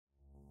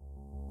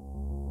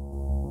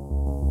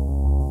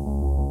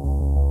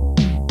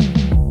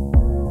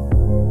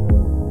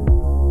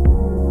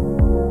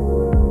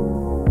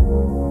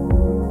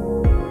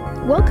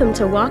Welcome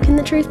to Walk in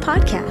the Truth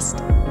podcast.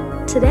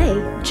 Today,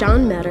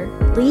 John Metter,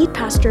 lead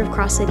pastor of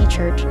Cross City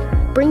Church,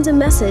 brings a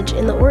message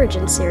in the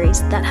Origin series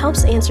that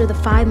helps answer the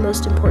 5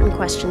 most important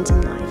questions in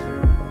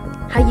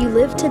life. How you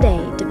live today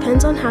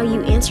depends on how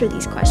you answer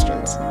these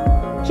questions.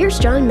 Here's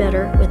John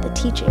Metter with the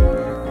teaching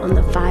on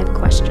the 5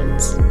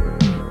 questions.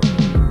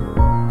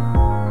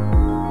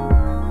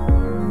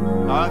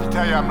 I have to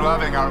tell you, I'm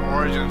loving our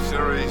Origin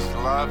series.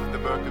 Love the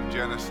book of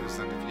Genesis.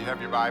 And if you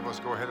have your Bibles,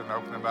 go ahead and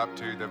open them up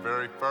to the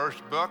very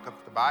first book of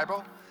the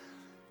Bible,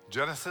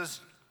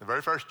 Genesis, the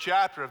very first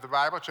chapter of the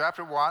Bible,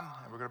 chapter 1.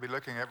 And we're going to be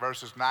looking at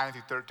verses 9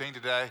 through 13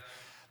 today.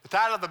 The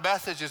title of the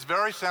message is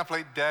very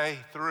simply Day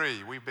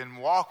 3. We've been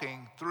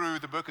walking through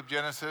the book of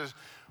Genesis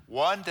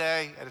one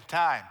day at a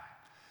time.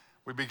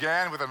 We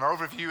began with an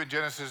overview in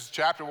Genesis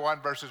chapter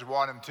 1, verses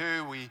 1 and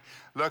 2. We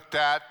looked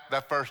at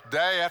the first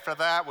day after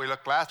that. We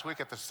looked last week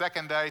at the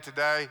second day.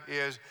 Today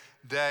is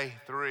day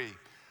 3.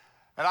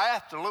 And I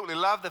absolutely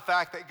love the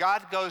fact that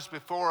God goes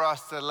before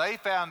us to lay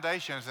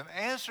foundations and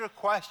answer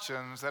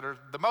questions that are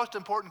the most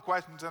important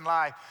questions in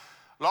life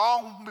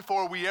long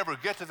before we ever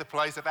get to the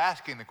place of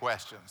asking the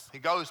questions. He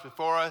goes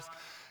before us.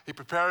 He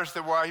prepares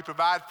the way. He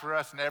provides for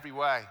us in every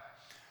way.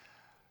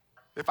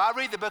 If I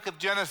read the book of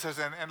Genesis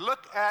and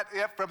look at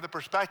it from the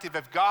perspective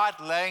of God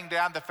laying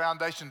down the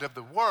foundations of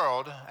the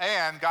world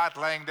and God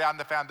laying down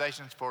the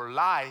foundations for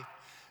life,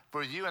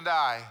 for you and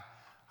I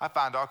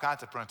find all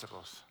kinds of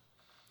principles.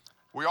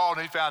 We all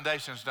need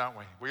foundations, don't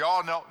we? We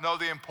all know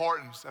the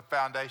importance of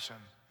foundation.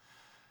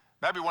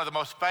 Maybe one of the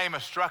most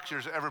famous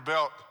structures ever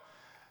built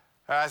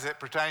as it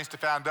pertains to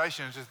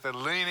foundations is the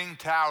Leaning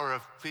Tower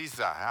of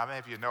Pisa. How many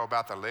of you know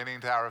about the Leaning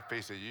Tower of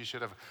Pisa? You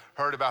should have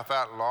heard about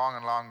that long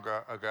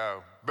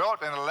ago.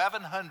 Built in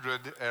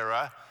 1100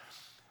 era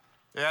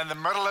in the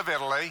middle of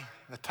Italy,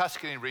 the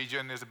Tuscany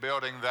region is a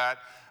building that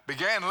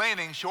began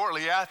leaning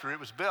shortly after it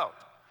was built.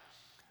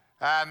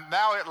 And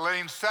now it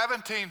leans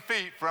 17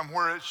 feet from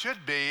where it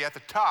should be at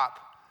the top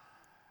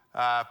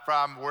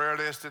from where it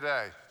is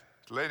today.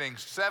 Leaning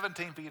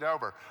 17 feet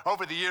over.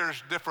 Over the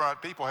years,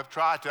 different people have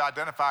tried to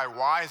identify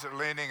why is it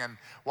leaning and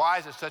why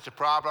is it such a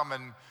problem.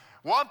 And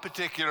one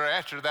particular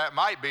answer to that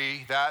might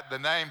be that the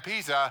name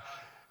Pisa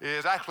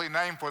is actually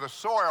named for the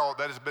soil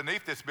that is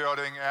beneath this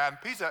building. And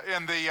Pisa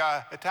in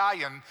the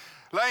Italian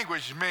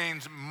language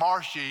means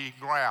marshy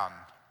ground.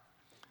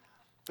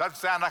 Doesn't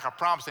sound like a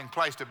promising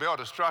place to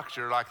build a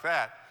structure like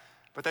that,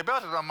 but they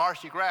built it on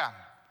marshy ground.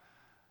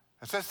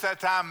 And since that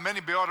time, many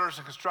builders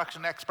and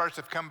construction experts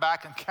have come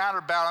back and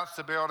counterbalanced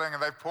the building,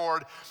 and they've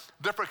poured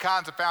different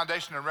kinds of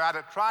foundation around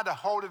it, trying to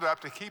hold it up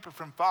to keep it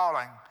from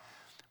falling.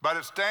 But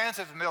it stands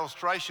as an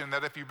illustration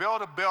that if you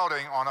build a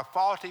building on a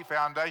faulty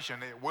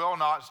foundation, it will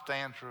not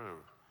stand true.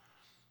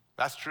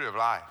 That's true of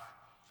life.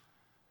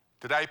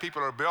 Today,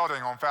 people are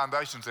building on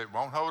foundations that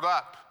won't hold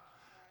up,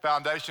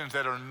 foundations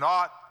that are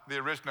not the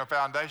original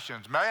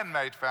foundations,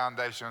 man-made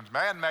foundations,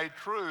 man-made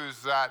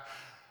truths that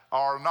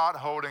are not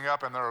holding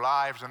up in their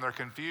lives, and they're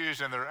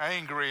confused and they're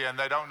angry and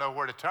they don't know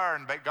where to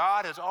turn. But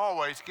God has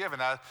always given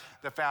us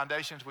the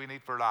foundations we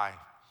need for life.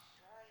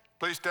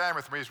 Please stand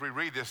with me as we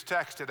read this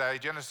text today,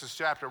 Genesis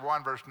chapter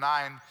 1, verse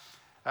 9,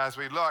 as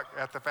we look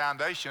at the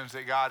foundations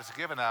that God has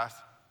given us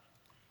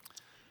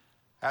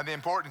and the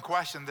important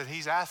question that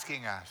he's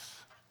asking us.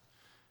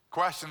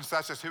 Questions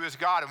such as, who is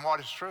God and what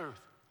is truth?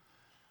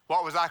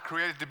 What was I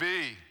created to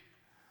be?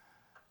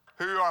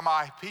 Who are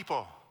my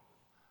people?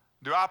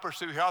 Do I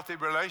pursue healthy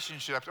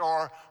relationships?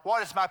 Or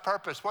what is my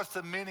purpose? What's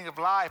the meaning of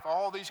life?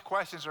 All these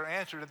questions are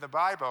answered in the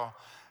Bible.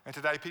 And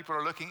today people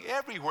are looking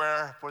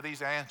everywhere for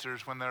these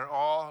answers when they're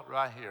all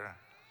right here.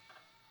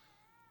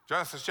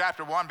 Genesis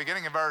chapter 1,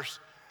 beginning in verse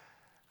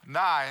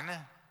 9,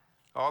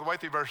 all the way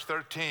through verse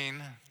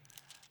 13,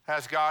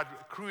 has God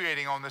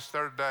creating on this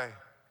third day.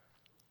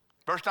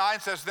 Verse 9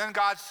 says, Then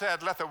God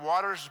said, Let the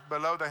waters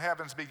below the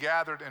heavens be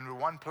gathered into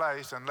one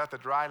place, and let the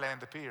dry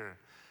land appear.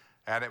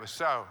 And it was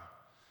so.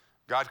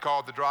 God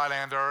called the dry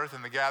land earth,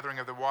 and the gathering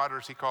of the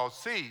waters he called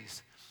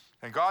seas.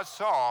 And God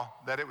saw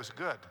that it was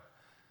good.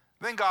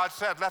 Then God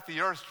said, Let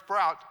the earth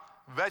sprout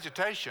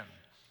vegetation,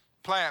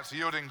 plants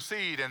yielding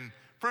seed, and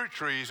fruit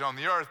trees on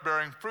the earth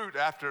bearing fruit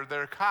after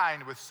their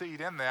kind with seed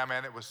in them.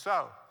 And it was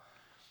so.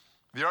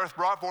 The earth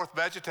brought forth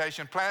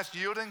vegetation, plants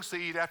yielding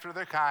seed after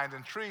their kind,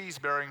 and trees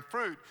bearing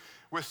fruit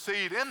with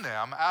seed in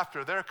them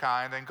after their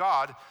kind. And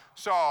God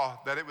saw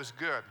that it was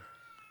good.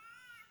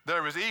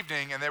 There was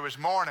evening and there was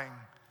morning,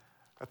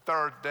 a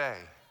third day.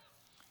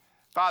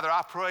 Father,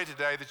 I pray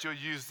today that you'll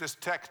use this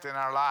text in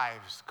our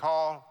lives.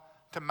 Call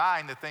to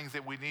mind the things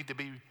that we need to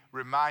be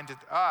reminded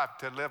of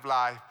to live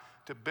life,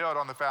 to build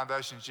on the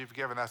foundations you've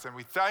given us. And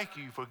we thank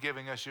you for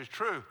giving us your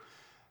truth.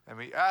 And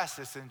we ask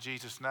this in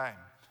Jesus' name.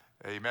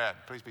 Amen.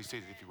 Please be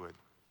seated if you would.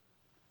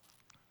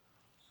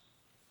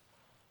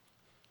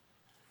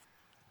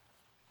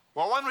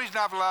 Well, one reason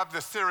I've loved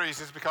this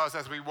series is because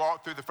as we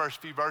walk through the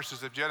first few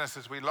verses of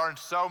Genesis, we learn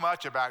so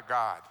much about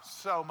God,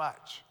 so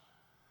much.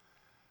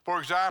 For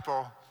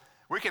example,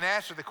 we can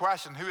answer the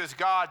question, who is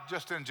God,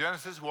 just in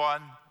Genesis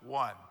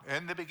 1:1.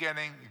 In the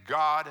beginning,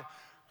 God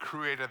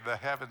created the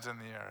heavens and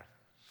the earth.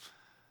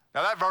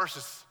 Now that verse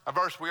is a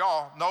verse we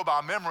all know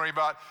by memory,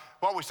 but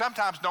what we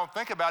sometimes don't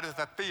think about is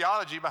the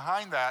theology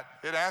behind that.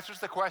 It answers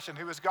the question,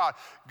 who is God?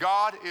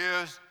 God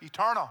is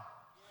eternal.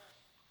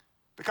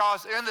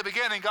 Because in the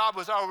beginning, God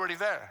was already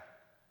there.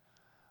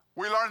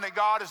 We learn that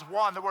God is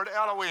one. The word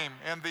Elohim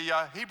in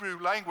the Hebrew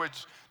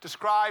language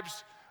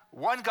describes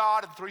one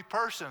God in three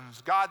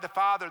persons, God the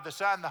Father, the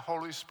Son, the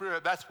Holy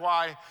Spirit. That's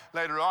why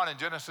later on in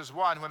Genesis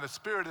 1, when the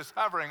Spirit is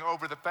hovering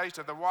over the face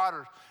of the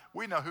waters,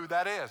 we know who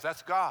that is.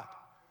 That's God.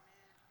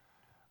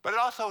 But it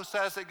also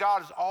says that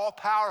God is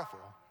all-powerful.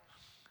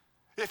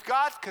 If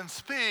God can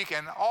speak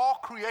and all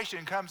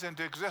creation comes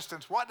into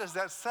existence, what does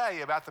that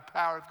say about the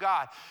power of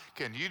God?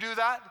 Can you do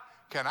that?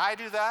 Can I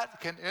do that?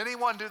 Can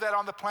anyone do that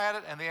on the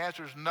planet? And the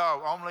answer is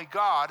no. Only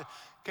God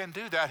can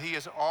do that. He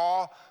is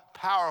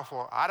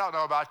all-powerful. I don't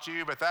know about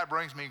you, but that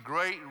brings me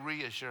great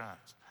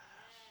reassurance.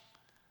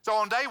 So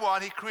on day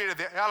one, he created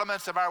the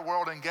elements of our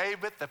world and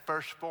gave it the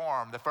first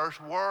form. The first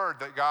word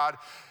that God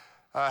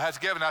has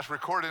given us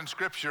recorded in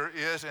Scripture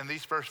is in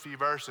these first few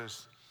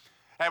verses.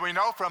 And we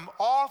know from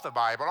all the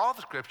Bible, all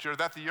the Scripture,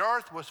 that the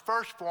earth was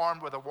first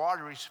formed with a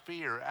watery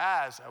sphere,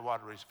 as a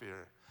watery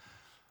sphere.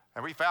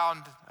 And we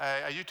found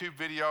a YouTube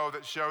video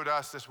that showed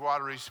us this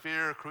watery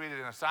sphere created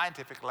in a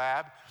scientific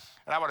lab.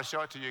 And I want to show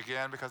it to you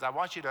again because I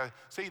want you to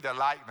see the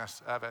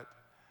likeness of it.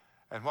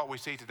 And what we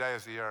see today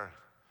is the earth.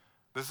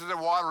 This is a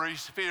watery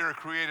sphere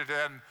created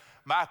in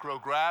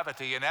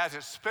microgravity. And as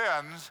it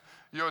spins,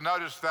 you'll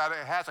notice that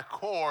it has a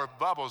core of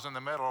bubbles in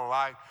the middle,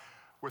 like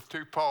with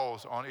two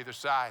poles on either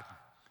side.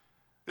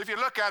 If you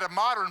look at a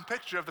modern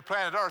picture of the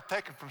planet Earth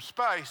taken from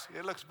space,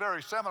 it looks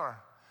very similar.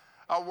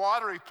 A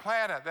watery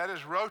planet that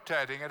is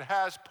rotating. It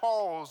has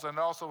poles and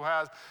also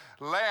has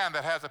land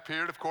that has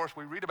appeared. Of course,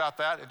 we read about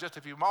that in just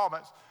a few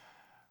moments.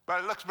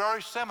 But it looks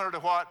very similar to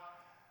what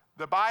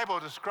the Bible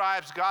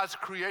describes God's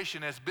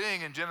creation as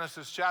being in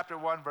Genesis chapter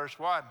 1, verse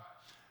 1.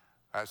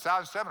 It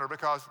sounds similar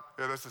because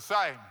it is the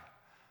same.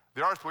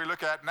 The earth we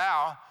look at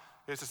now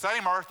is the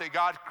same earth that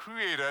God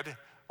created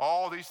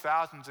all these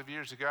thousands of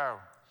years ago.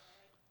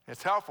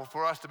 It's helpful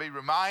for us to be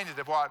reminded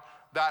of what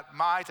that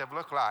might have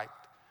looked like.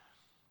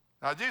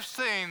 Now, you've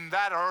seen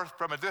that earth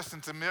from a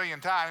distance a million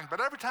times, but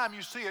every time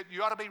you see it,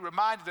 you ought to be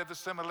reminded of the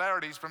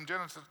similarities from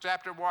Genesis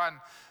chapter 1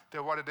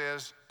 to what it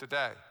is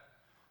today.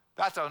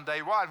 That's on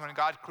day one when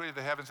God created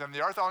the heavens and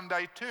the earth. On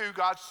day two,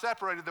 God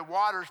separated the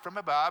waters from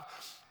above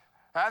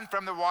and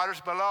from the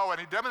waters below, and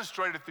he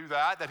demonstrated through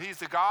that he's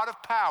the God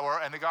of power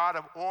and the God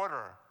of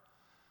order.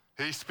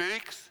 He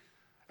speaks,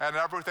 and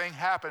everything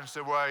happens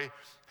the way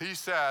he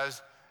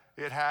says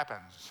it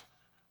happens.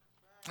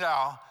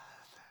 Now,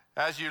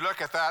 as you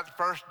look at that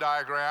first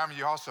diagram,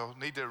 you also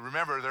need to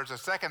remember there's a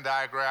second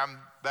diagram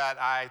that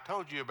I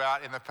told you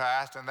about in the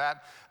past, and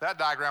that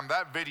diagram,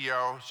 that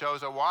video,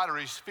 shows a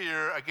watery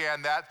sphere,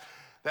 again,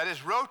 that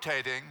is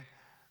rotating,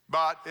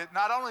 but it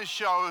not only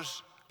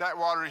shows that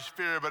watery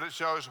sphere, but it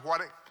shows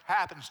what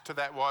happens to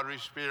that watery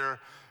sphere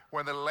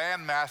when the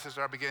land masses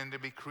are beginning to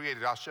be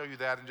created. I'll show you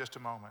that in just a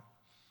moment.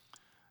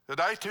 So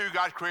day two,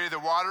 God created the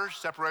waters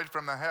separated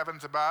from the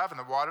heavens above and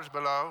the waters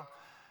below.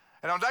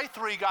 And on day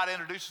three, God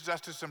introduces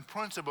us to some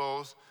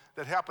principles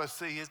that help us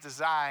see his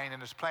design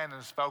and his plan and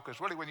his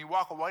focus. Really, when you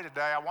walk away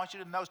today, I want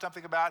you to know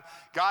something about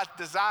God's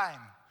design,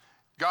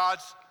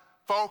 God's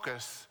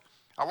focus.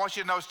 I want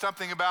you to know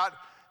something about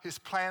his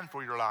plan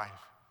for your life.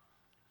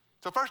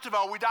 So first of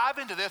all, we dive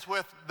into this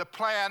with the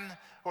plan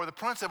or the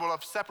principle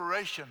of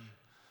separation.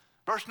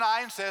 Verse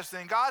 9 says,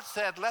 "Then God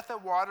said, let the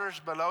waters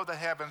below the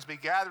heavens be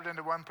gathered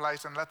into one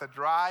place and let the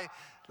dry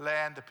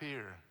land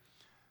appear."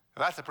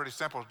 Now, that's a pretty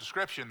simple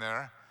description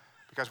there.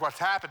 Because what's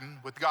happened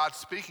with God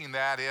speaking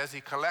that is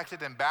he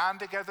collected and bound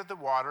together the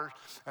waters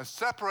and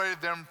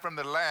separated them from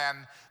the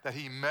land that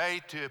he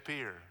made to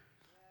appear.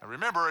 Now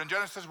remember in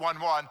Genesis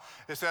 1:1,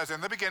 it says, "In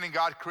the beginning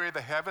God created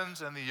the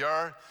heavens and the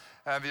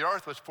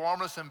earth was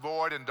formless and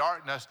void, and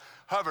darkness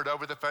hovered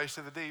over the face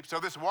of the deep." So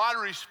this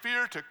watery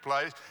sphere took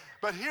place.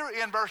 But here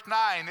in verse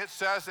 9, it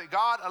says that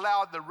God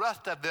allowed the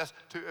rest of this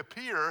to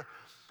appear,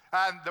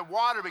 and the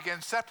water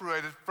began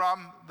separated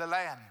from the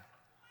land.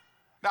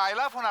 Now, I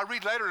love when I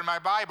read later in my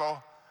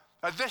Bible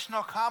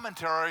additional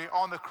commentary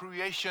on the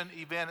creation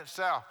event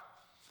itself.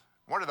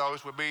 One of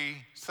those would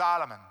be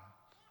Solomon.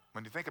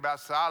 When you think about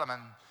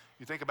Solomon,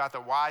 you think about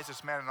the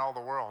wisest man in all the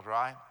world,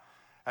 right?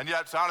 And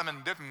yet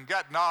Solomon didn't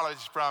get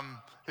knowledge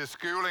from his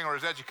schooling or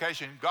his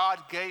education.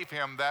 God gave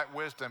him that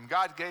wisdom.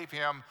 God gave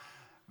him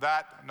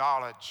that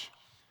knowledge.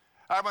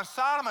 When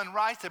Solomon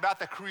writes about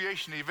the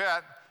creation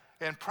event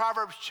in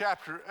Proverbs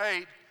chapter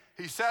 8,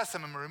 he says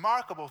some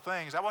remarkable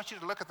things. I want you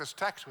to look at this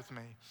text with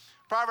me.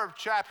 Proverbs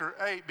chapter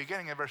 8,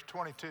 beginning in verse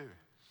 22.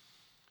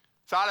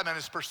 Solomon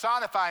is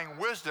personifying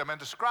wisdom and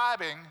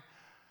describing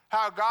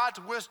how God's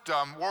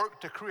wisdom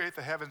worked to create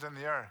the heavens and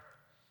the earth.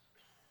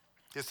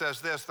 It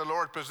says this, "The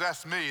Lord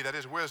possessed me," that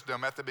is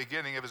wisdom, "at the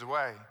beginning of his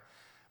way,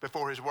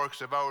 before his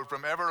works of old.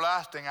 From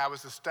everlasting I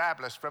was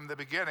established, from the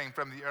beginning,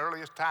 from the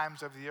earliest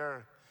times of the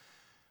earth.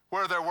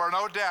 Where there were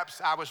no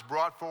depths, I was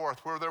brought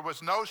forth. Where there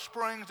was no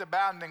springs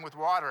abounding with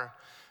water,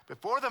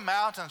 Before the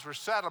mountains were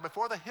settled,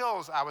 before the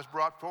hills I was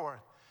brought forth.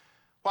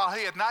 While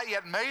he had not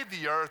yet made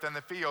the earth and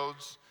the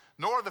fields,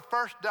 nor the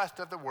first dust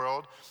of the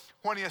world,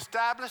 when he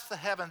established the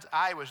heavens,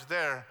 I was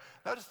there.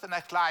 Notice the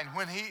next line.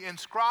 When he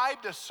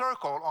inscribed a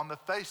circle on the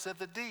face of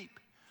the deep.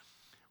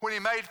 When he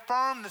made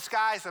firm the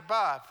skies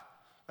above.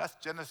 That's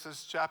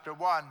Genesis chapter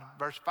 1,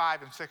 verse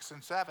 5 and 6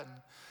 and 7.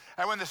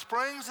 And when the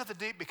springs of the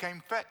deep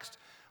became fixed.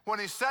 When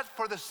he set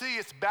for the sea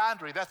its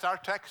boundary. That's our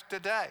text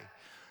today.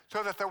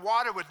 So that the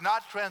water would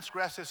not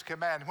transgress his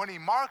command. When he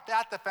marked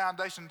out the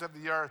foundations of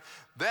the earth,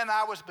 then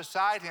I was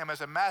beside him as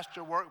a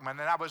master workman,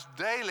 and I was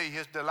daily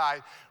his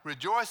delight,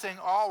 rejoicing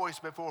always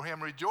before him,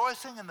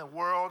 rejoicing in the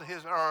world,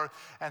 his earth,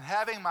 and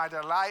having my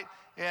delight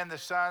in the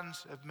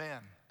sons of men.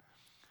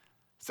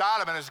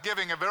 Solomon is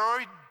giving a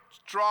very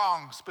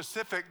strong,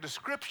 specific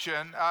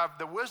description of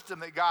the wisdom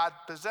that God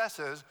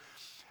possesses,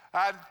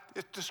 and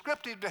it's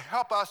descriptive to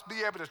help us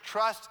be able to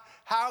trust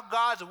how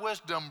God's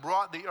wisdom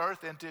brought the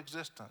earth into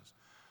existence.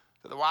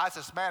 So the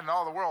wisest man in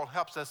all the world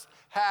helps us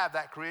have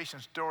that creation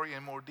story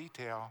in more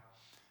detail.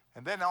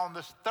 And then on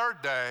this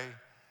third day,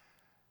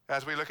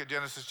 as we look at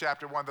Genesis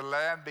chapter 1, the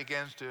land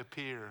begins to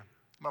appear.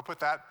 I'm going to put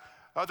that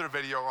other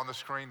video on the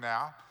screen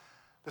now.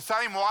 The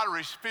same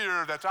watery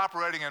sphere that's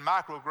operating in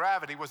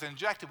microgravity was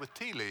injected with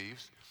tea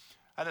leaves.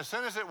 And as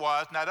soon as it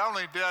was, not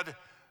only did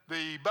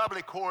the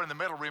bubbly core in the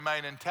middle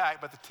remain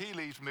intact, but the tea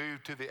leaves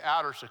moved to the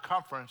outer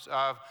circumference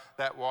of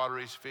that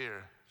watery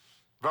sphere.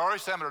 Very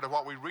similar to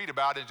what we read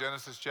about in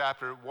Genesis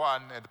chapter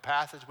 1 in the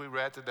passage we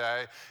read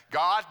today.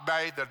 God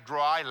made the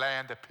dry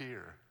land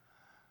appear.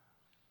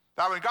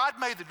 Now, when God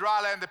made the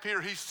dry land appear,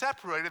 he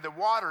separated the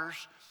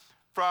waters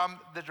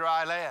from the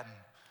dry land.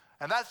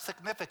 And that's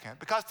significant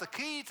because the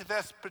key to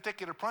this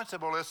particular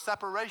principle is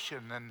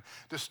separation and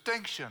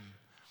distinction.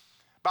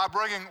 By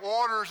bringing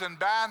orders and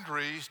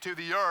boundaries to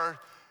the earth,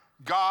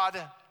 God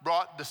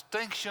brought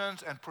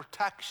distinctions and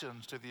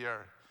protections to the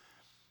earth.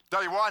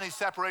 Day 1, he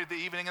separated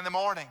the evening and the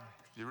morning.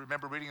 You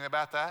remember reading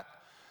about that?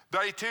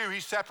 Day 2, he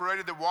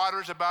separated the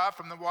waters above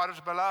from the waters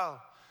below.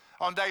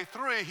 On day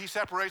 3, he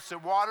separates the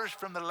waters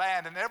from the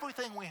land. And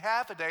everything we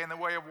have today in the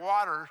way of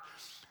waters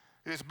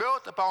is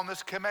built upon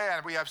this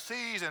command. We have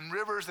seas and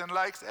rivers and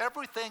lakes.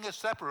 Everything is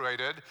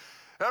separated.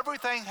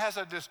 Everything has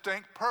a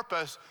distinct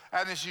purpose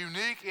and is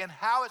unique in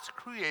how it's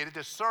created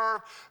to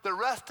serve the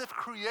rest of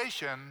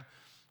creation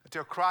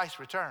until Christ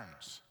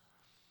returns.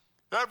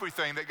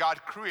 Everything that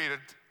God created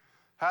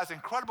has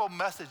incredible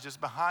messages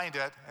behind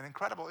it and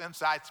incredible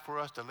insights for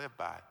us to live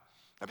by.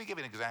 Let me give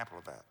you an example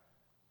of that.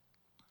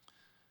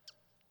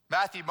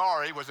 Matthew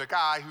Maury was a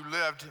guy who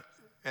lived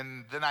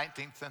in the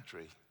 19th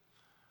century.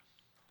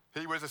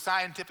 He was a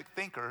scientific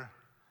thinker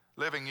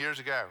living years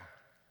ago.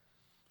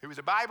 He was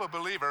a Bible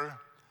believer,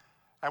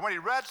 and when he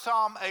read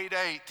Psalm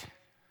 8:8,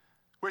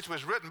 which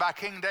was written by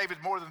King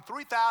David more than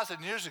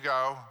 3,000 years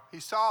ago,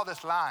 he saw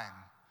this line,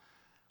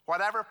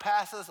 "Whatever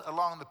passes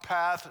along the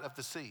path of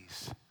the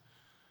seas."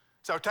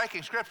 So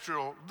taking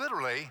scriptural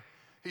literally,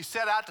 he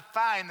set out to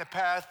find the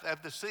path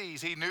of the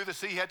seas. He knew the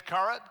sea had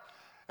current,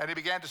 and he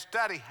began to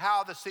study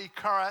how the sea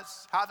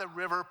currents, how the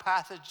river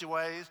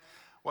passageways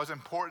was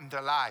important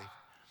to life.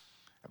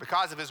 And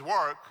because of his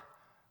work,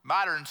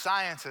 modern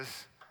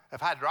sciences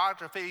of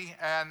hydrography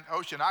and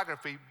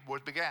oceanography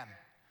began.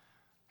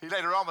 He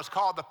later on was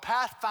called the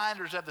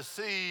Pathfinders of the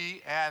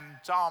Sea, and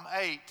Psalm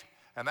 8,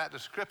 and that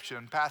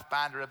description,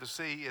 Pathfinder of the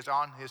Sea, is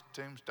on his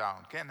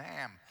tombstone. Ken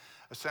Ham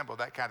assembled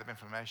that kind of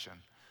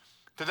information.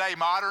 Today,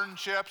 modern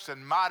ships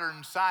and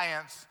modern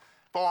science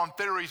form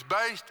theories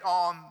based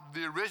on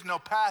the original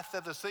path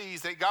of the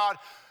seas that God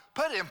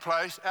put in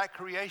place at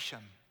creation.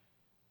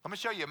 Let me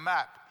show you a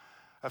map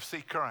of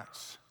sea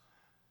currents.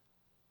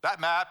 That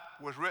map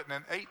was written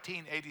in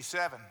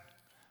 1887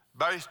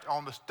 based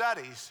on the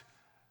studies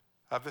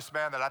of this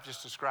man that I've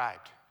just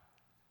described.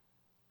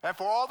 And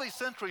for all these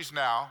centuries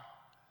now,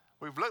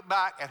 we've looked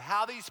back at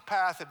how these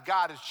paths of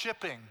God is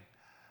shipping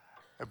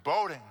and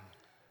boating,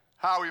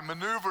 how we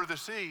maneuver the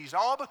seas,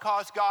 all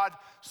because God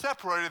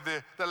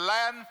separated the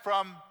land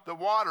from the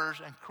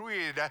waters and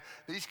created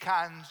these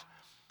kinds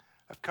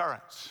of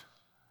currents.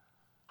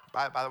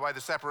 By the way, the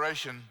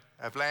separation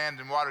of land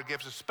and water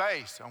gives us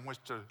space on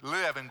which to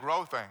live and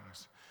grow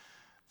things.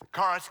 The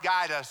currents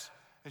guide us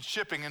in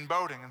shipping and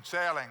boating and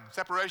sailing.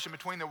 Separation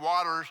between the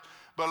waters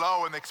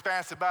below and the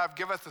expanse above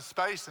give us the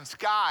space and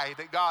sky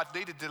that God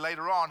needed to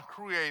later on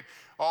create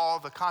all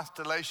the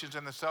constellations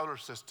in the solar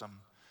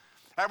system.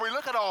 And we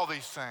look at all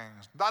these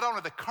things, not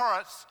only the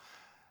currents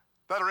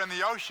that are in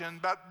the ocean,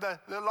 but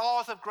the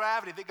laws of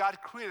gravity that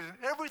God created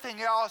and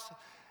everything else,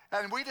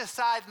 and we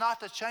decide not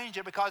to change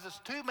it because it's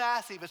too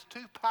massive, it's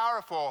too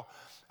powerful,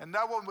 and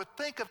no one would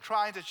think of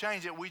trying to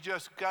change it. We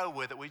just go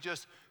with it. We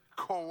just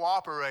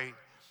cooperate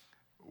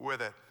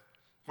with it.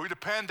 We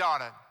depend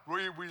on it.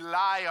 We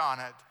rely on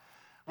it.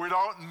 We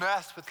don't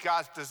mess with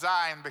God's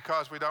design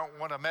because we don't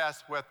want to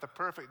mess with the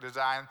perfect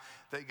design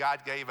that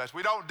God gave us.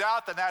 We don't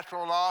doubt the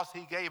natural laws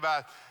he gave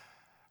us.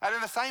 And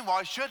in the same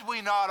way, should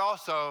we not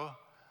also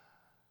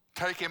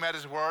take him at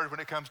his word when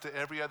it comes to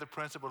every other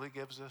principle he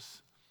gives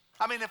us?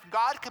 I mean, if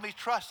God can be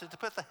trusted to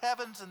put the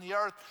heavens and the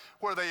earth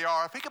where they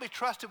are, if he can be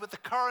trusted with the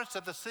currents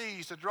of the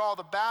seas to draw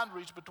the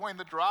boundaries between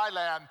the dry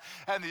land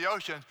and the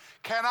oceans,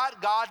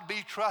 cannot God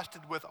be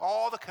trusted with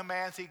all the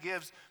commands he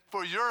gives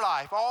for your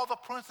life, all the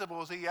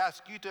principles he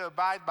asks you to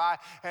abide by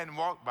and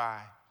walk by?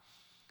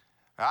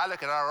 I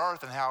look at our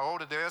earth and how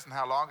old it is and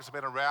how long it's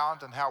been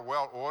around and how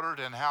well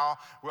ordered and how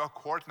well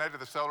coordinated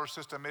the solar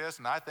system is,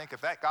 and I think if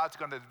that God's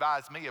going to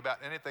advise me about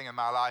anything in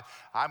my life,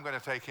 I'm going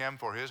to take him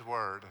for his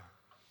word.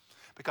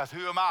 Because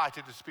who am I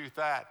to dispute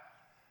that?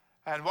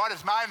 And what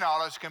is my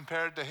knowledge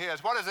compared to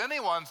his? What is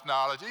anyone's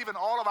knowledge, even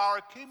all of our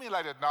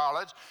accumulated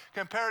knowledge,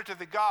 compared to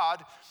the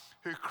God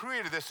who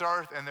created this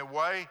earth in the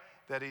way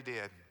that he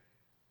did?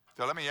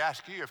 So let me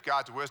ask you, if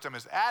God's wisdom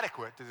is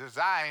adequate to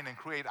design and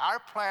create our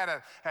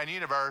planet and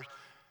universe,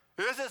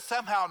 is it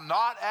somehow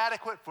not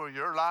adequate for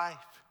your life?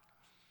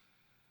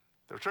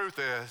 The truth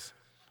is,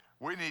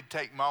 we need to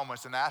take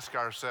moments and ask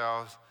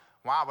ourselves,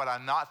 why would I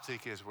not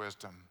seek his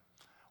wisdom?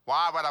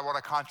 Why would I want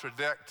to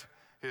contradict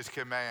his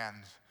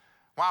commands?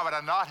 Why would I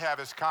not have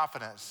his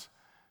confidence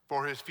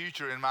for his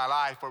future in my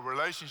life, for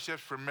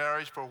relationships, for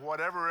marriage, for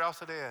whatever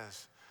else it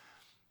is?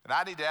 And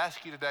I need to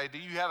ask you today, do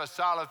you have a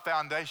solid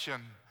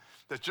foundation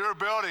that you're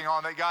building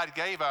on that God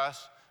gave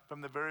us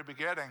from the very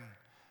beginning?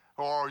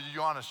 Or are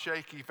you on a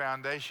shaky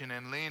foundation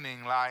and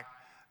leaning like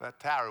that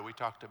tower we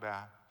talked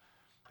about?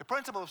 The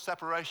principle of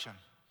separation.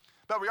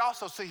 But we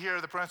also see here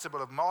the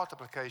principle of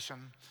multiplication.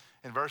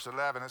 In verse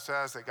 11, it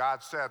says that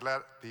God said,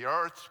 let the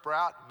earth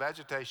sprout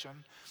vegetation,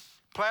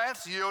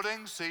 plants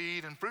yielding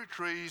seed and fruit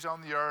trees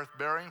on the earth,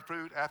 bearing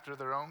fruit after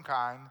their own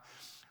kind,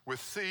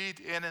 with seed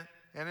in it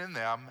and in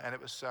them, and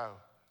it was so.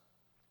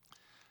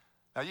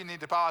 Now you need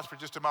to pause for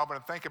just a moment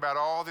and think about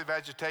all the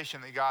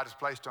vegetation that God has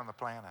placed on the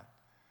planet.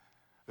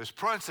 This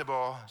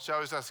principle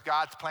shows us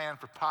God's plan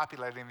for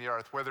populating the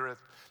earth, whether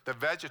it's the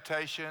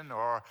vegetation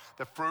or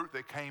the fruit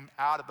that came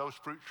out of those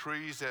fruit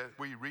trees that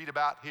we read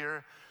about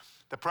here.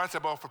 The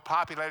principle for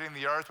populating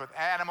the earth with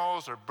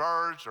animals or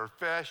birds or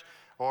fish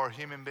or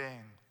human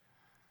beings.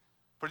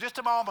 For just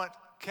a moment,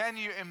 can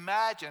you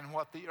imagine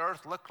what the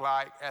earth looked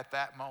like at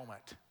that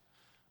moment?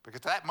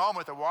 Because at that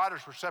moment, the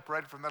waters were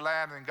separated from the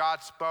land and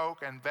God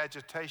spoke and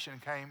vegetation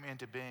came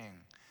into being.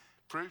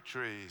 Fruit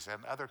trees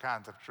and other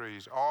kinds of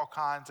trees, all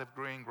kinds of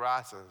green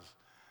grasses.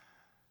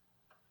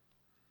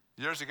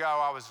 Years ago,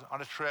 I was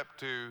on a trip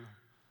to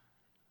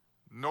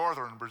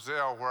northern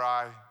Brazil where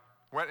I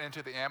went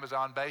into the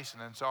Amazon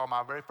basin and saw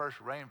my very first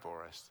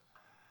rainforest.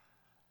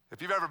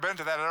 If you've ever been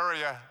to that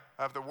area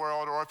of the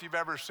world, or if you've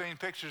ever seen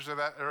pictures of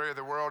that area of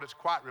the world, it's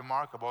quite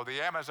remarkable.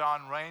 The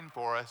Amazon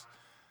rainforest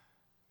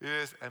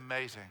is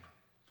amazing.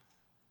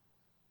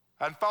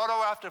 And photo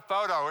after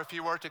photo, if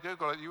you were to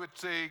Google it, you would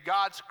see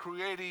God's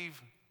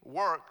creative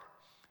work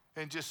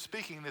in just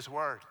speaking this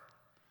word.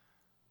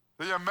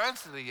 The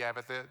immensity of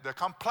it, the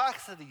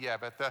complexity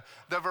of it,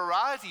 the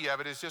variety of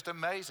it is just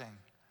amazing.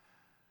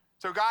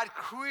 So God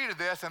created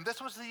this, and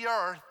this was the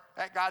earth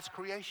at God's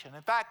creation.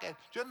 In fact,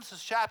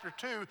 Genesis chapter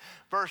 2,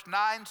 verse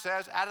 9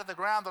 says, out of the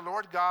ground the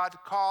Lord God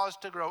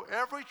caused to grow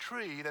every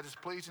tree that is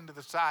pleasing to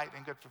the sight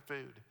and good for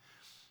food.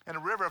 And a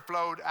river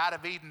flowed out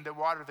of Eden to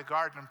water the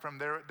garden, and from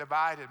there it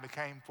divided and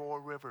became 4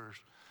 rivers.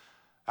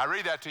 I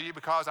read that to you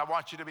because I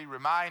want you to be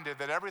reminded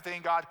that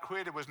everything God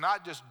created was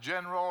not just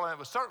general, and it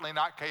was certainly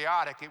not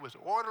chaotic. It was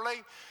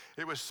orderly,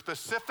 it was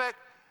specific,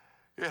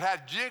 it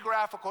had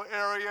geographical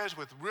areas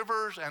with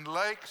rivers and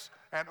lakes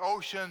and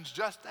oceans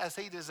just as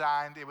he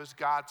designed. It was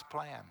God's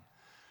plan.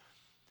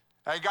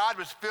 And God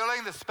was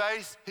filling the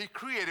space he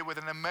created with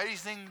an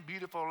amazing,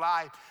 beautiful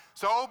life.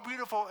 So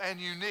beautiful and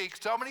unique,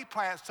 so many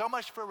plants, so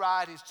much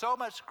variety, so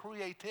much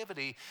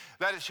creativity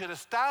that it should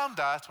astound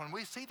us when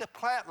we see the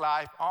plant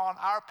life on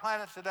our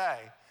planet today.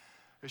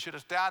 It should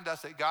astound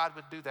us that God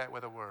would do that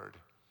with a word.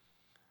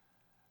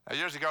 Now,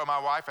 years ago, my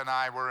wife and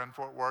I were in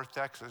Fort Worth,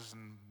 Texas,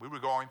 and we were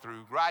going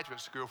through graduate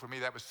school. For me,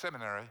 that was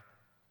seminary.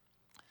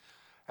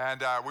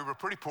 And we were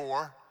pretty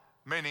poor,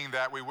 meaning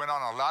that we went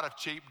on a lot of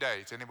cheap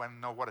dates.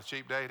 Anyone know what a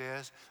cheap date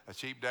is? A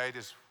cheap date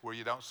is where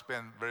you don't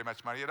spend very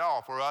much money at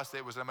all. For us,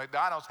 it was a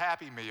McDonald's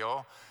Happy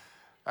Meal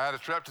and a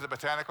trip to the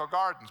Botanical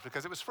Gardens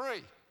because it was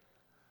free.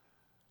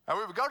 And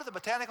we would go to the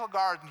Botanical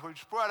Gardens, we'd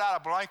spread out a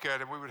blanket,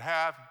 and we would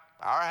have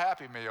our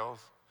Happy Meals.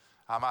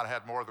 I might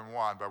have had more than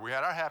one, but we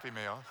had our Happy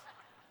Meals.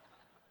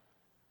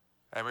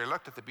 And we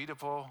looked at the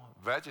beautiful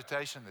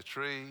vegetation, the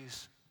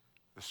trees,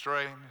 the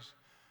streams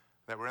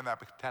that were in that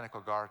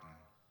botanical garden.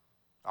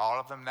 All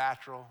of them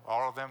natural,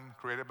 all of them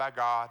created by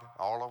God,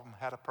 all of them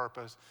had a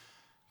purpose.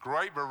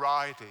 Great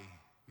variety,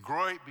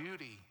 great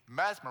beauty,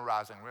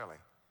 mesmerizing really.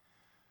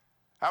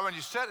 Now when you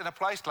sit in a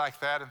place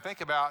like that and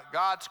think about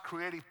God's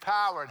creative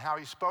power and how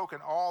he spoke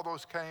and all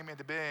those came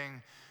into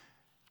being,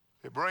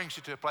 it brings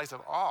you to a place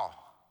of awe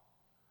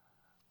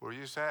where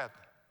you say,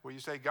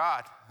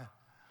 God,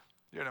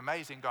 you're an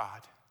amazing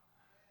God.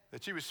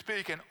 That you would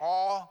speak and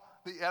all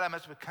the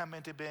elements would come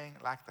into being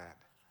like that.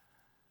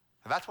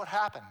 And that's what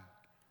happened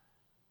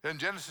in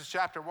Genesis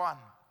chapter 1.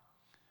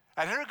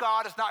 And here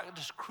God is not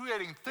just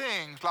creating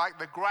things like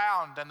the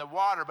ground and the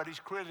water, but he's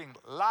creating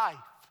life.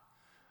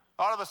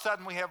 All of a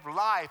sudden we have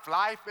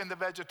life in the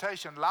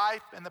vegetation,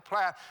 life in the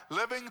plant,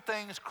 living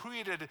things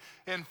created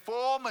in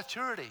full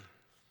maturity.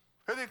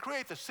 He didn't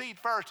create the seed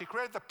first, he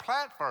created the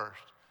plant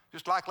first.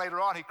 Just like later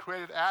on he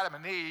created Adam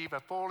and Eve, a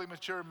fully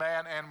mature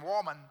man and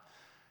woman.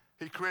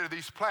 He created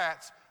these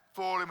plants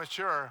fully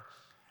mature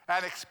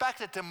and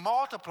expected to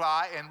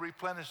multiply and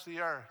replenish the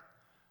earth.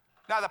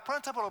 Now, the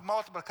principle of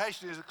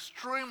multiplication is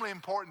extremely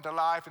important to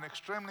life and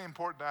extremely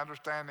important to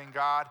understanding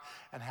God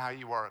and how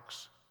he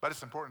works. But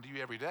it's important to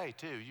you every day,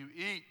 too. You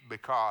eat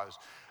because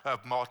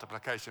of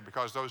multiplication,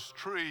 because those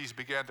trees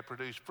begin to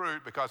produce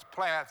fruit, because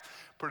plants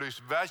produce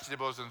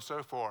vegetables and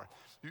so forth.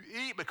 You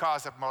eat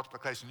because of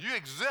multiplication. You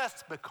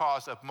exist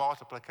because of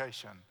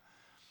multiplication.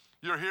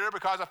 You're here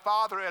because a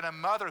father and a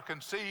mother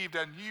conceived,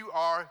 and you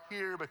are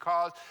here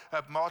because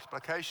of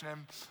multiplication.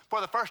 And for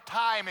the first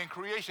time in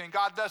creation,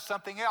 God does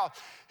something else.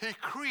 He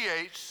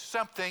creates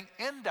something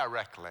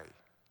indirectly.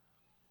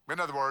 In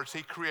other words,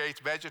 he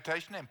creates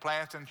vegetation and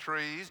plants and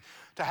trees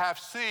to have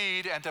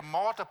seed and to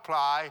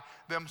multiply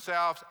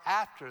themselves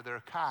after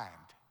their kind.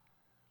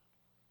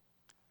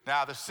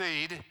 Now, the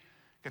seed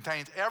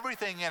contains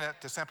everything in it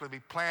to simply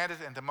be planted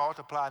and to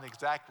multiply an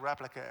exact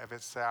replica of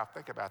itself.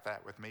 Think about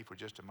that with me for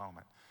just a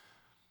moment.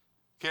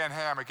 Ken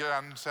Ham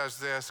again says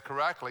this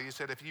correctly. He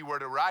said, if you were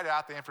to write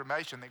out the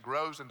information that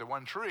grows into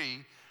one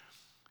tree,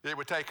 it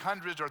would take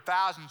hundreds or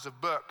thousands of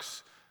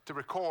books to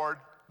record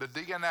the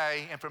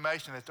DNA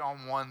information that's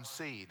on one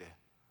seed.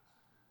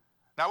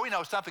 Now, we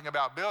know something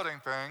about building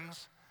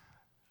things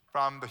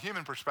from the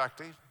human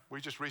perspective. We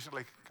just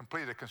recently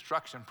completed a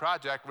construction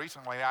project.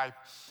 Recently, I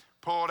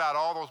pulled out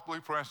all those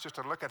blueprints just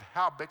to look at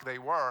how big they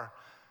were.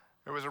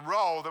 It was a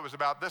roll that was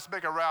about this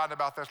big around,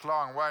 about this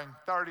long, weighing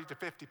 30 to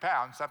 50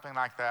 pounds, something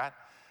like that.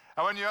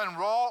 And when you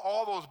unroll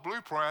all those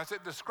blueprints,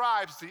 it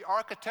describes the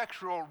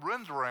architectural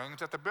renderings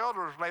that the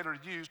builders later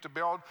used to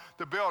build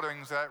the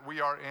buildings that we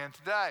are in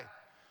today.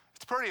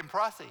 It's pretty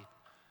impressive.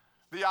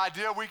 The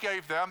idea we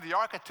gave them, the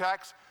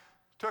architects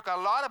took a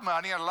lot of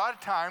money and a lot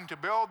of time to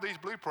build these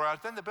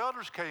blueprints. Then the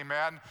builders came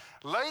in,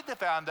 laid the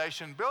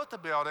foundation, built the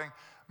building,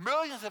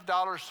 millions of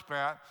dollars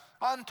spent,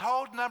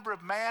 untold number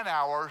of man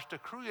hours to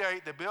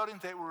create the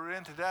buildings that we're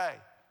in today.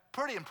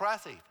 Pretty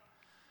impressive,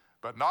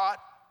 but not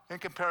in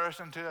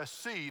comparison to a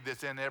seed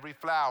that's in every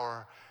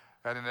flower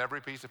and in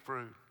every piece of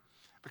fruit.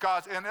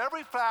 Because in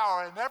every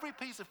flower and every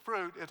piece of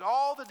fruit is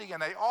all the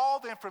DNA, all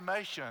the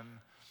information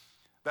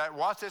that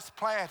once it's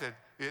planted,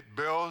 it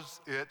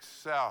builds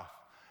itself.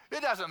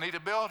 It doesn't need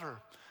a builder.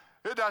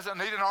 It doesn't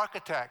need an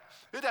architect.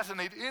 It doesn't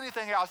need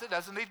anything else. It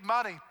doesn't need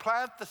money.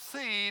 Plant the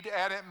seed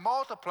and it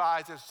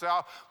multiplies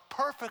itself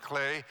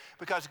perfectly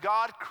because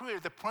God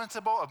created the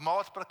principle of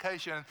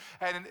multiplication,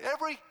 and in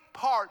every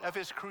part of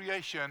his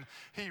creation,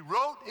 he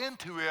wrote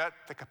into it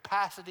the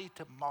capacity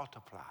to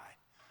multiply.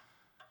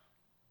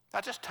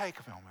 Now just take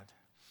a moment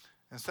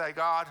and say,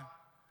 God,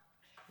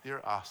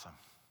 you're awesome.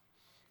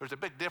 There's a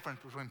big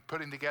difference between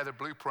putting together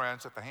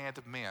blueprints at the hands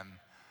of men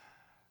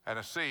and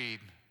a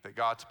seed that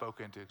God spoke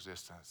into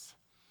existence.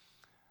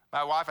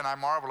 My wife and I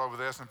marvel over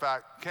this. In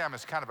fact, Kim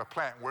is kind of a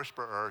plant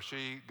whisperer.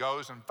 She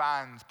goes and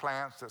finds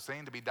plants that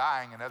seem to be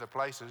dying in other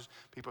places.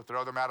 People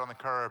throw them out on the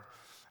curb,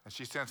 and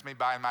she sends me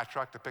by in my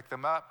truck to pick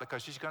them up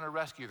because she's going to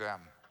rescue them.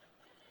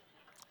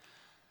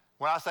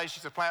 When I say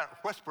she's a plant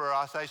whisperer,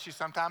 I say she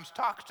sometimes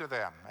talks to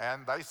them,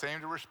 and they seem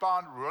to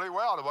respond really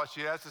well to what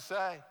she has to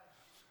say.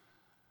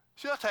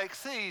 She'll take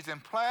seeds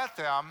and plant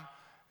them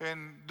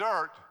in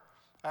dirt,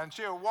 and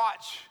she'll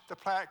watch the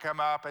plant come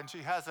up, and she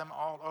has them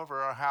all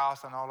over her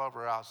house and all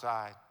over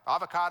outside.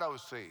 Avocado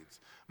seeds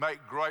make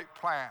great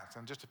plants.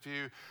 In just a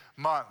few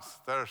months,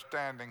 they're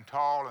standing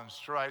tall and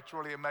straight. It's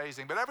really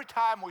amazing. But every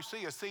time we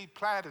see a seed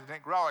planted and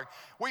it growing,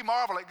 we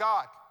marvel at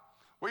God.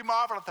 We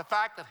marvel at the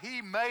fact that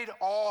he made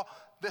all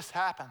this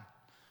happen.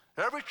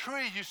 Every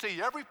tree you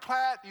see, every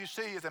plant you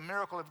see is a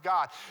miracle of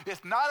God.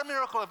 It's not a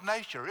miracle of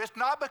nature. It's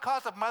not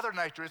because of Mother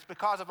Nature. It's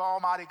because of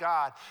Almighty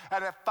God.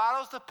 And it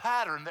follows the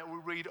pattern that we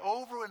read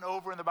over and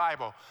over in the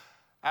Bible,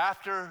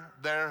 after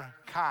their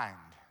kind.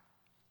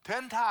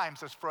 10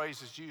 times this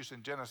phrase is used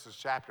in Genesis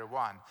chapter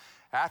 1.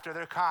 After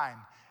their kind,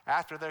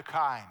 after their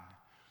kind.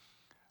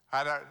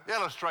 And it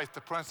illustrates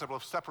the principle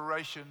of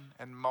separation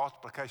and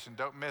multiplication.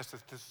 Don't miss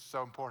this. This is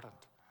so important.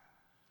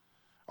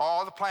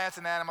 All the plants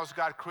and animals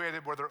God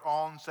created were their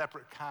own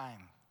separate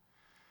kind.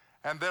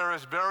 And there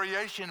is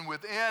variation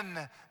within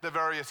the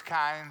various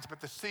kinds, but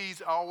the seeds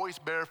always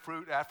bear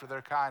fruit after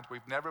their kinds.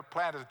 We've never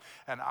planted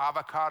an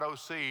avocado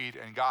seed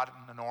and gotten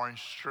an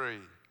orange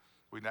tree.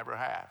 We never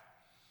have.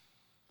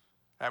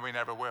 And we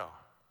never will.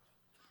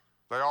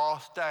 They all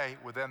stay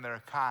within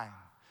their kind.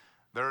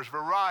 There's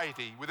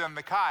variety within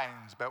the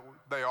kinds, but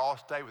they all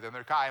stay within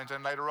their kinds.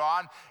 And later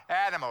on,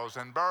 animals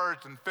and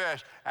birds and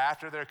fish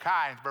after their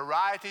kinds.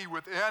 Variety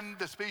within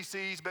the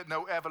species, but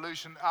no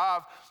evolution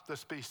of the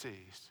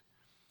species.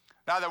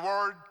 Now, the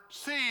word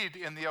seed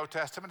in the Old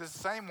Testament is the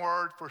same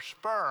word for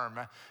sperm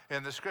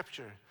in the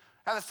Scripture.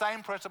 And the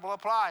same principle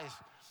applies.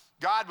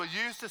 God will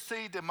use the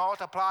seed to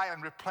multiply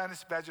and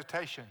replenish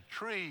vegetation,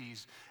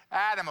 trees,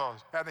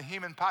 animals, and the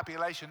human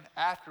population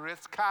after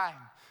its kind.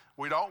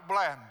 We don't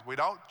blend, we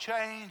don't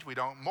change, we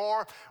don't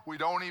morph, we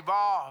don't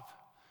evolve.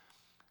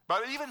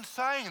 But even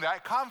saying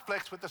that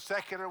conflicts with the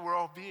secular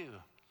worldview.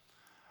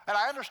 And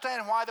I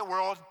understand why the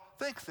world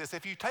thinks this.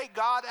 If you take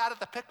God out of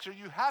the picture,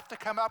 you have to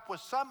come up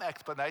with some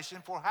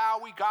explanation for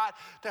how we got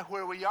to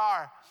where we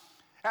are.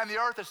 And the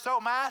earth is so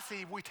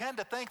massive, we tend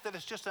to think that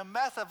it's just a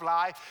mess of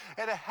life,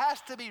 and it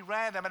has to be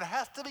random, and it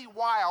has to be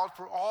wild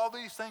for all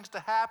these things to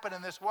happen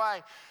in this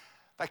way.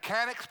 They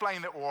can't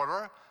explain the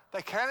order.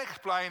 They can't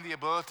explain the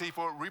ability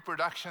for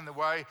reproduction the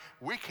way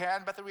we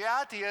can, but the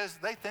reality is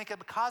they think that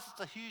because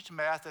it's a huge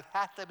mess, it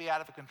has to be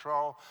out of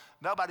control.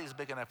 Nobody's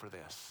big enough for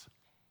this.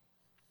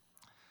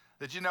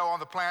 Did you know on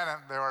the planet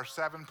there are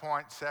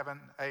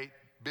 7.78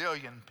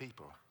 billion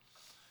people?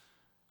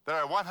 There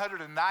are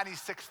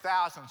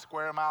 196,000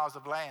 square miles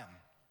of land,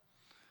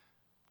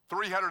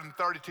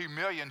 332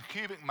 million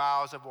cubic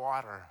miles of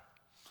water.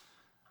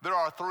 There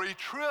are 3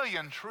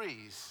 trillion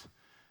trees,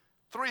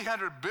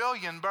 300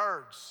 billion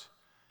birds,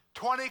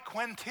 20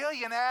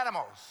 quintillion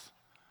animals,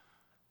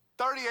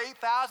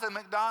 38,000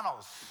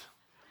 McDonald's,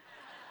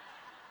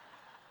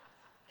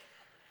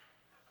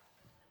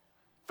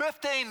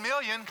 15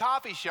 million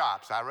coffee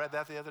shops. I read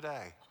that the other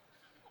day.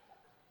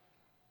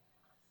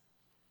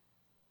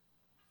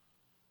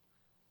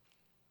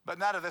 But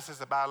none of this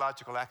is a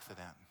biological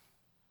accident.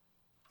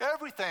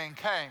 Everything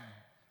came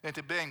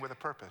into being with a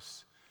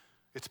purpose.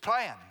 It's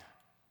planned.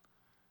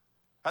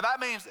 And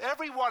that means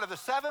every one of the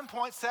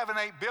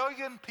 7.78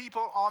 billion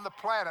people on the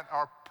planet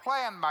are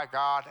planned by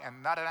God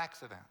and not an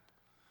accident.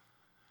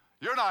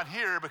 You're not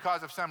here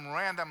because of some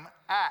random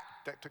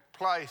act that took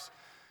place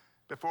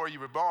before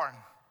you were born.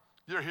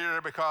 You're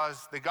here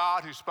because the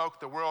God who spoke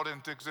the world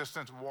into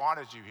existence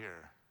wanted you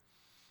here.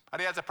 And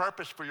he has a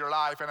purpose for your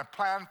life and a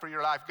plan for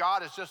your life.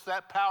 God is just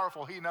that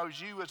powerful. He knows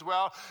you as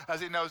well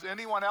as he knows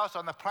anyone else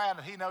on the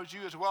planet. He knows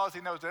you as well as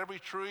he knows every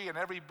tree and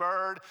every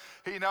bird.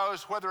 He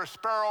knows whether a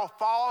sparrow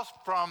falls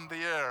from the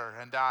air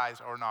and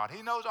dies or not.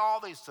 He knows all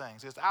these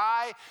things. His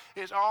eye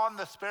is on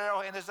the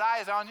sparrow and his eye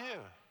is on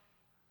you.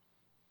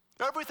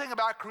 Everything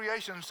about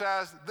creation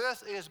says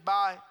this is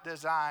by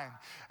design.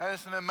 And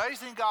it's an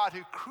amazing God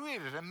who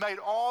created and made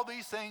all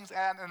these things,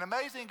 and an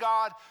amazing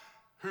God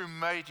who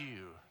made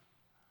you.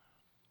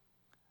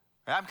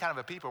 And I'm kind of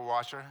a people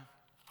watcher.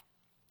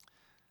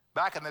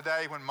 Back in the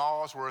day when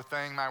malls were a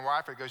thing, my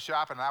wife would go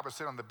shopping and I would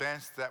sit on the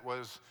bench that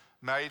was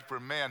made for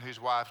men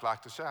whose wives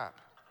like to shop.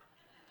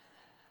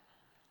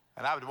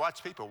 And I would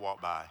watch people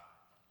walk by.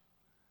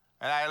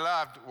 And I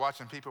loved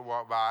watching people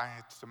walk by.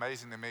 It's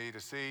amazing to me to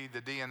see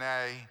the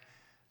DNA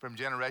from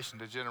generation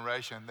to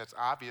generation that's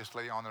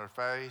obviously on their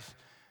face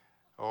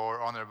or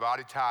on their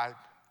body type.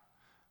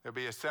 There'll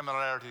be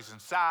similarities in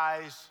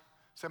size,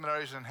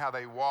 similarities in how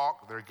they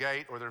walk, their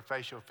gait, or their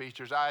facial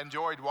features. I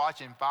enjoyed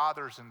watching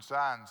fathers and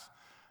sons,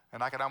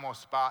 and I could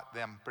almost spot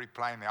them pretty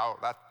plainly. Oh,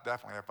 that's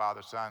definitely a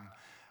father-son.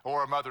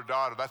 Or a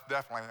mother-daughter, that's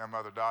definitely a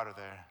mother-daughter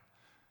there.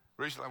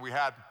 Recently, we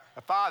had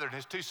a father and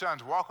his 2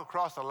 sons walk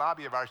across the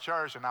lobby of our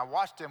church, and I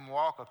watched them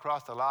walk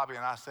across the lobby,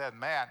 and I said,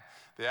 man,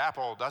 the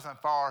apple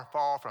doesn't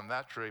fall from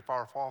that tree.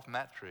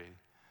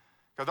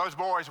 Because those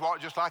boys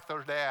walked just like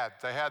their dad.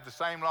 They had the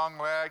same long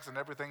legs and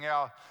everything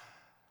else.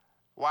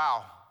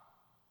 Wow.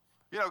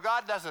 You know,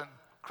 God doesn't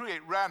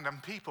create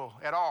random people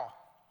at all.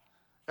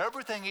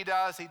 Everything he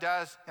does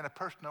in a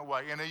personal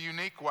way, in a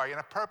unique way, in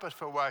a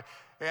purposeful way,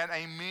 in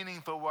a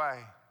meaningful way.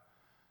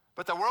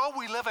 But the world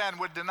we live in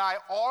would deny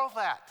all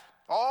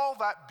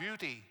that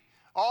beauty,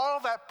 all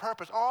that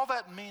purpose, all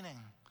that meaning.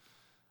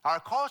 Our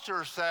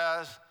culture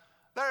says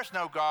there's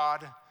no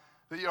God,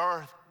 the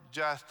earth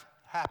just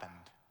happened.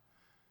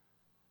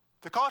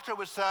 The culture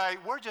would say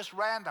we're just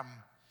random.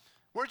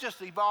 We're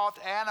just evolved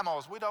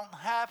animals. We don't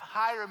have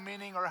higher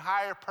meaning or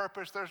higher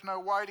purpose. There's no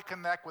way to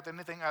connect with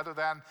anything other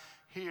than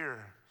here.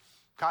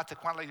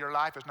 Consequently, your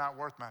life is not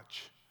worth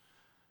much.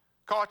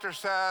 Culture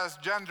says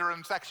gender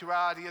and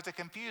sexuality is a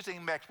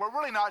confusing mix. We're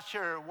really not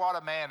sure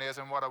what a man is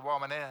and what a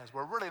woman is.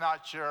 We're really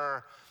not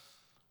sure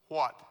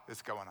what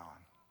is going on.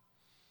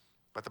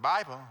 But the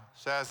Bible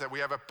says that we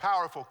have a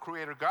powerful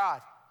creator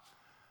God.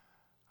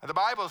 And the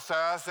Bible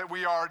says that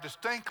we are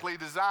distinctly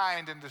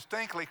designed and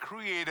distinctly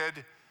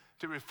created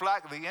to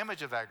reflect the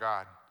image of that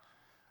God.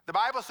 The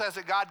Bible says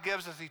that God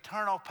gives us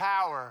eternal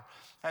power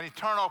and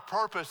eternal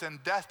purpose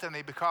and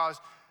destiny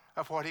because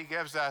of what he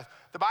gives us.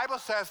 The Bible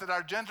says that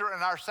our gender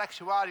and our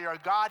sexuality are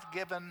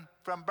God-given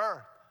from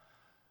birth.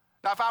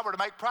 Now, if I were to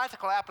make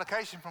practical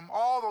application from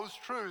all those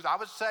truths, I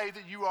would say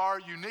that you are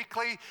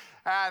uniquely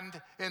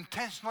and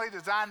intentionally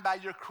designed by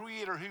your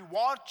Creator who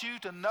wants you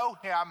to know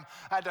him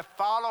and to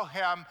follow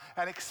him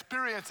and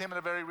experience him in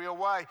a very real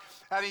way.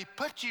 And he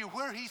put you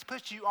where he's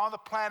put you on the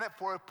planet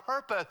for a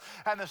purpose.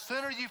 And the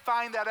sooner you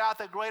find that out,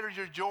 the greater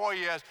your joy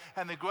is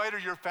and the greater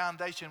your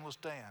foundation will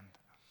stand.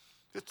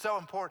 It's so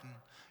important.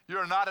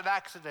 You're not an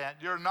accident.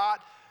 You're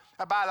not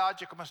a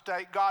biological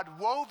mistake. God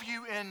wove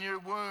you in your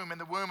womb, in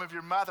the womb of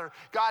your mother.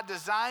 God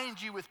designed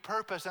you with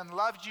purpose and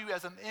loved you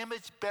as an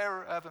image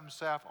bearer of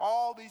himself.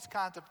 All these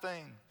kinds of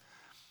things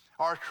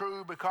are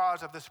true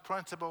because of this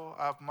principle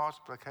of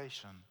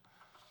multiplication.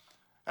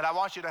 And I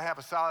want you to have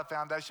a solid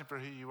foundation for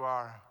who you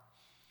are.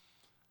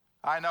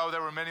 I know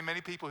there were many, many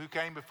people who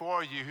came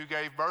before you who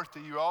gave birth to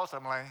you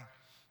ultimately,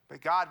 but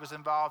God was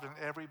involved in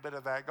every bit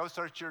of that. Go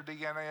search your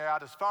DNA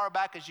out as far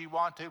back as you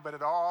want to, but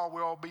it all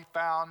will be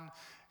found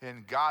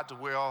in God's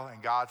will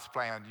and God's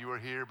plan. You are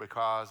here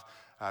because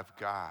of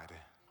God. Amen.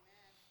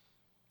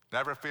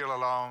 Never feel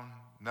alone,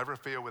 never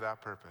feel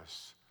without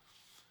purpose.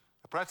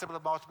 The principle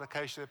of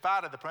multiplication, it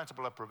founded the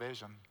principle of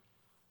provision.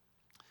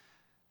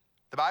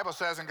 The Bible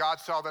says, and God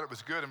saw that it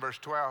was good in verse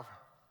 12.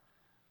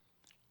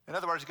 In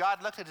other words,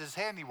 God looked at his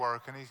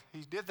handiwork, and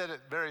he did that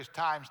at various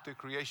times through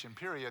creation,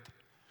 period.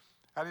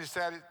 And he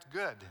said, it's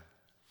good.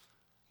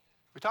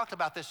 We talked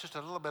about this just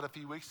a little bit a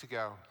few weeks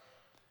ago.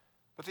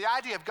 But the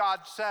idea of God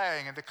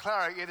saying and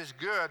declaring it is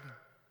good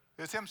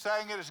is him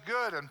saying it is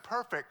good and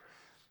perfect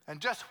and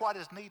just what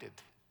is needed.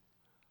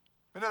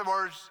 In other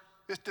words,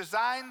 it's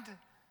designed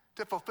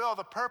to fulfill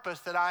the purpose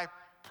that I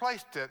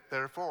placed it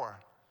there for.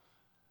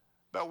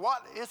 But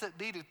what is it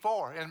needed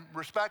for in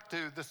respect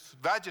to this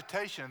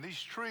vegetation,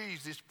 these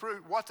trees, this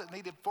fruit? What's it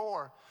needed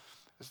for?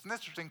 It's an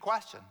interesting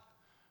question.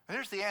 And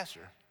here's the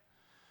answer.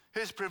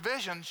 His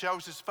provision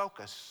shows his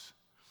focus.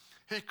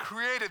 He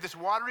created this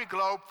watery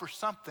globe for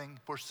something,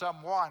 for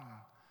someone.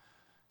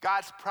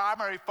 God's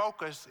primary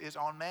focus is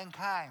on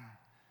mankind,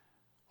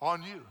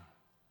 on you.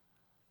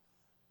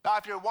 Now,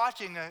 if you're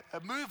watching a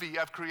movie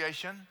of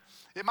creation,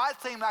 it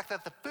might seem like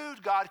that the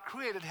food God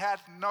created had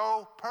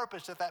no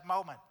purpose at that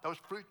moment. Those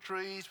fruit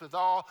trees with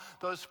all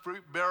those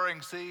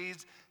fruit-bearing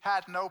seeds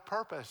had no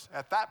purpose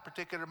at that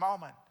particular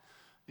moment.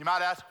 You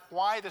might ask,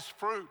 why this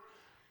fruit?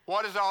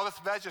 What is all this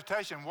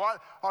vegetation?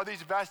 What are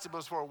these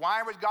vegetables for?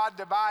 Why would God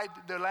divide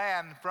the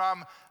land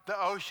from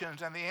the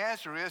oceans? And the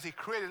answer is he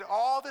created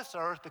all this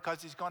earth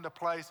because he's going to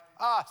place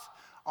us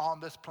on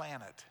this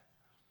planet.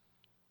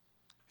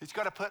 He's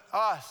going to put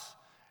us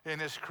in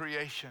his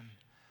creation.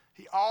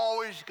 He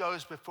always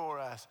goes before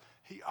us.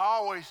 He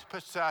always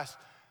puts us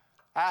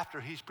after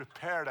he's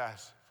prepared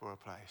us for a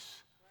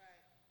place.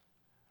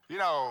 Right. You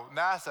know,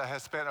 NASA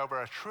has spent over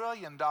 $1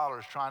 trillion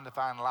trying to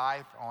find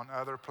life on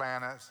other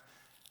planets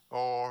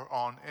or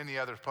on any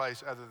other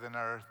place other than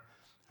Earth.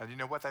 And you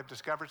know what they've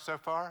discovered so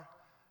far?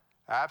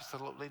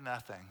 Absolutely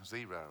nothing,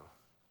 zero.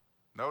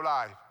 No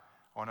life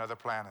on other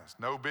planets,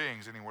 no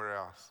beings anywhere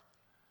else.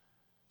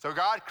 So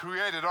God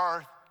created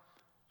Earth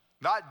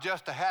not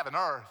just to have an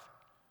Earth,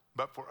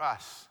 but for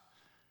us.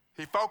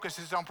 He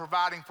focuses on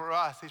providing for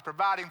us. He's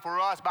providing for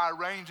us by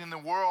arranging the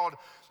world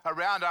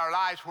around our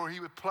lives where he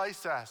would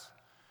place us.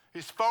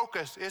 His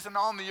focus isn't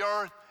on the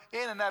earth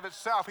in and of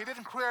itself. He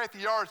didn't create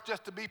the earth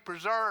just to be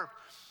preserved.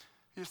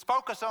 His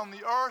focus on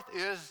the earth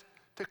is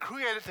to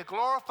create it to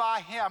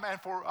glorify him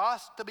and for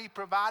us to be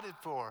provided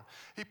for.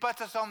 He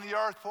puts us on the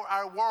earth for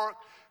our work.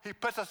 He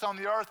puts us on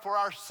the earth for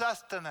our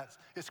sustenance.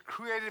 It's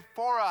created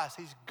for us.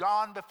 He's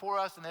gone before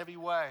us in every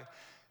way.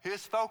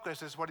 His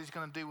focus is what he's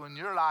going to do in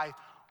your life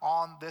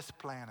on this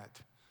planet.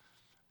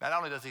 Not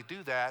only does he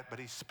do that, but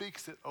he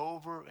speaks it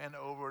over and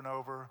over and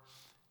over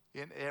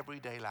in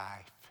everyday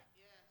life.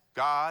 Yes.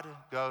 God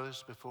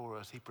goes before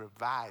us. He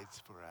provides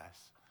for us.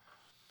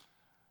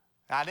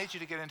 Now, I need you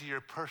to get into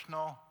your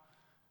personal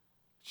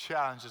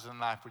challenges in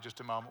life for just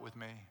a moment with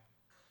me.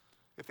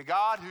 If the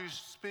God who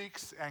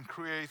speaks and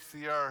creates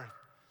the earth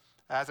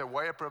as a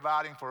way of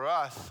providing for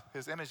us,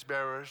 his image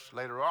bearers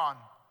later on,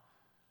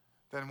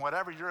 then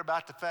whatever you're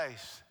about to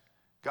face,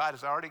 God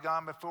has already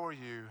gone before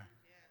you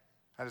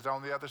and is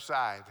on the other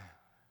side,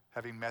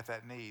 having met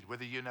that need,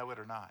 whether you know it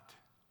or not.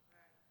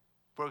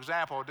 For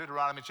example,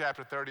 Deuteronomy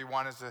chapter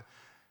 31 is a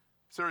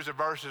series of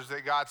verses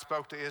that God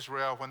spoke to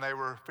Israel when they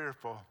were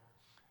fearful.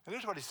 And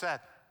here's what he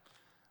said.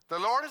 The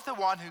Lord is the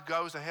one who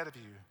goes ahead of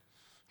you.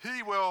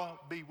 He will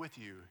be with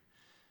you.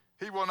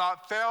 He will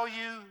not fail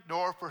you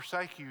nor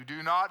forsake you.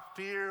 Do not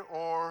fear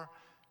or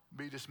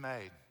be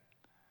dismayed.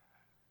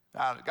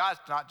 Now, God's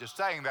not just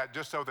saying that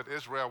just so that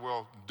Israel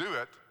will do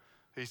it.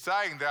 He's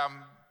saying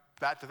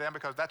that to them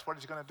because that's what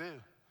he's going to do.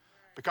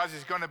 Because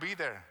he's going to be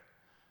there.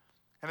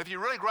 And if you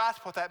really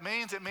grasp what that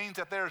means, it means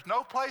that there's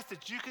no place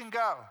that you can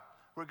go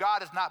where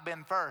God has not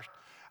been first.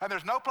 And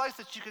there's no place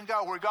that you can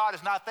go where God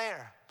is not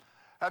there.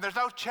 And there's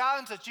no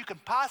challenge that you can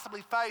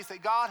possibly face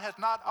that God has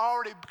not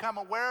already become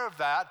aware of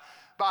that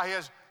by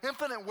his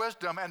infinite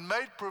wisdom and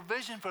made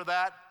provision for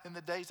that in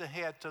the days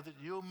ahead so that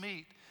you'll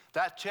meet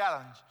that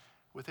challenge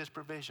with his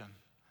provision.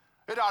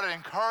 It ought to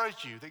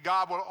encourage you that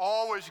God will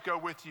always go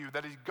with you,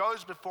 that he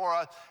goes before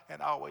us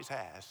and always has.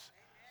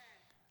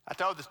 Amen. I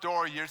told the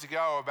story years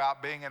ago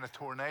about being in a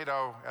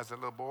tornado as a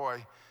little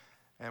boy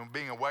and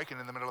being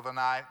awakened in the middle of the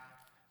night.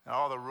 And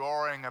all the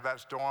roaring of that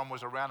storm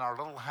was around our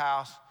little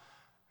house.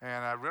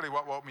 And really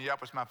what woke me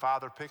up was my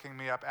father picking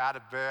me up out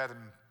of bed and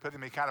putting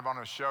me kind of on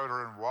his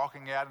shoulder and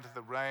walking out into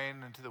the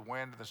rain, into the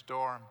wind, and the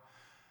storm.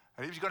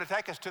 And he was going to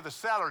take us to the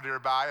cellar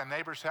nearby. A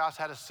neighbor's house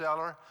had a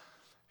cellar.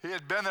 He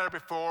had been there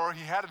before.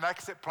 He had an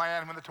exit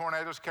plan when the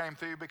tornadoes came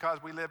through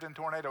because we lived in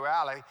Tornado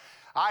Alley.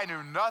 I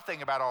knew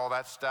nothing about all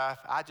that stuff.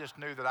 I just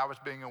knew that I was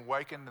being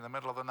awakened in the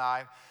middle of the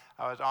night.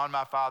 I was on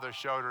my father's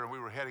shoulder, and we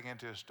were heading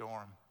into a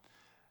storm.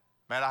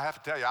 Man, I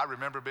have to tell you, I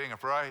remember being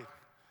afraid.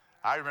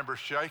 I remember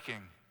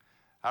shaking.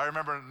 I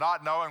remember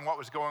not knowing what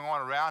was going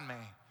on around me.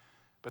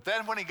 But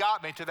then when he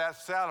got me to that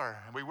cellar,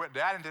 and we went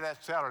down into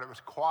that cellar, it was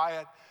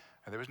quiet,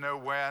 and there was no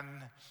wind,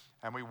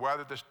 and we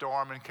weathered the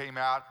storm and came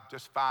out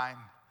just fine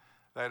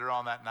later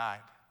on that night.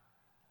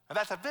 And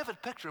that's a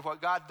vivid picture of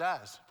what God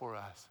does for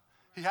us.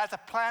 He has a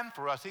plan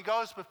for us. He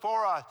goes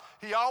before us.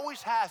 He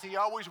always has. He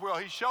always will.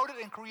 He showed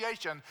it in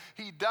creation.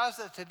 He does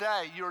it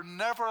today. You're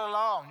never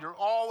alone. You're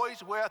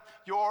always with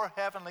your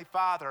Heavenly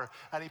Father.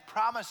 And He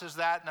promises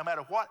that no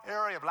matter what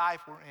area of life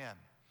we're in.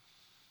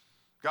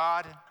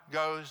 God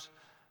goes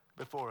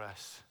before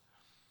us.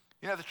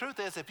 You know, the truth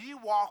is, if you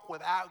walk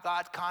without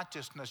God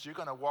consciousness, you're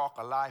going to walk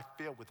a life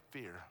filled with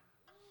fear.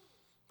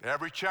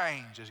 Every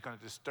change is going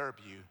to disturb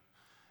you.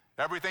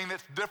 Everything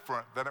that's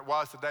different than it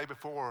was the day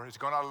before is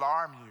going to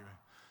alarm you.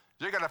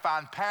 You're going to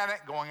find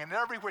panic going in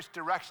every which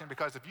direction,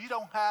 because if you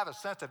don't have a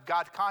sense of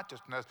God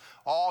consciousness,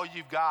 all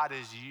you've got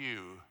is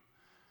you.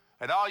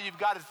 And all you've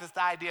got is this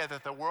idea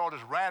that the world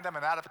is random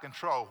and out of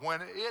control,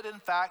 when it in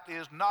fact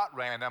is not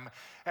random,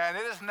 and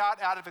it is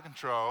not out of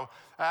control,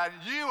 and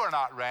you are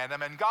not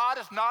random, and God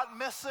is not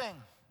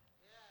missing.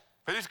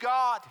 He's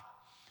God.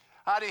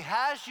 And He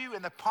has you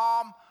in the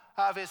palm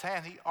of His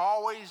hand. He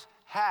always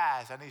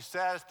has. And He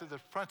says through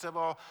the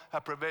principle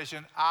of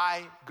provision,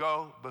 I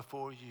go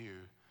before you.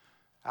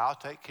 I'll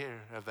take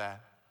care of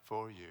that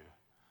for you.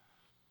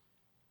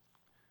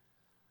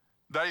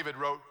 David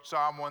wrote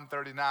Psalm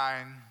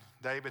 139.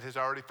 David has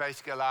already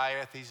faced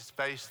Goliath. He's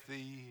faced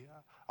the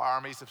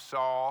armies of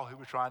Saul who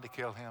were trying to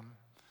kill him.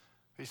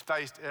 He's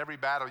faced every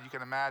battle you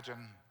can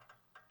imagine.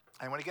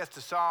 And when he gets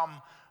to Psalm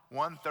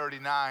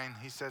 139,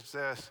 he says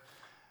this.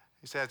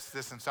 He says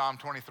this in Psalm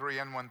 23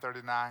 and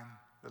 139.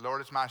 The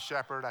Lord is my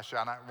shepherd, I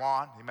shall not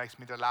want. He makes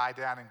me to lie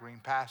down in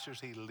green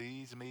pastures. He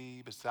leads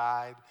me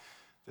beside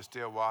the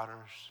still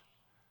waters.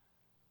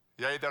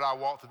 Yea, though I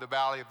walk through the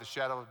valley of the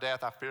shadow of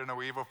death, I fear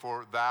no evil,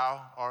 for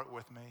thou art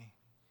with me.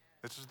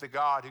 This is the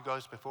God who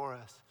goes before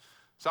us.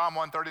 Psalm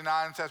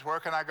 139 says, where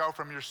can I go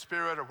from your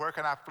spirit, or where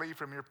can I flee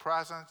from your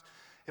presence?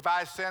 If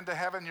I ascend to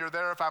heaven, you're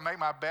there. If I make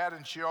my bed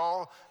in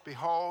Sheol,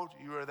 behold,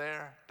 you are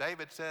there.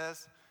 David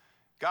says,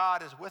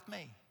 God is with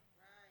me.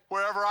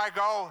 Wherever I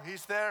go,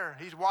 He's there.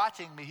 He's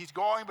watching me. He's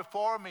going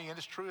before me, and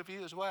it's true of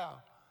you as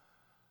well.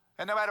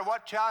 And no matter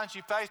what challenge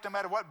you face, no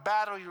matter what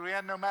battle you're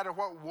in, no matter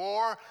what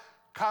war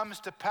comes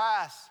to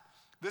pass,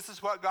 this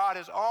is what God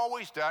has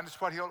always done.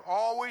 It's what He'll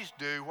always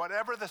do,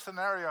 whatever the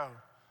scenario.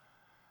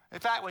 In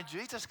fact, when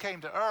Jesus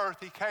came to earth,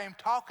 He came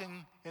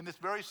talking in this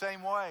very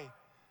same way.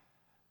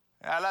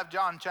 And I love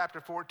John chapter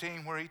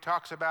 14, where He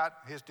talks about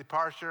His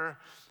departure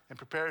and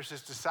prepares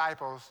His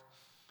disciples.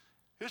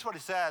 Here's what He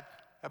said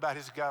about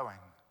His going.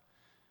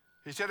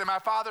 He said, in my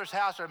Father's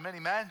house are many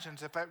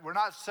mansions. If it were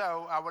not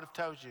so, I would have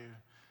told you.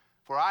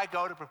 For I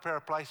go to prepare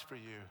a place for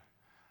you.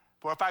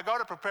 For if I go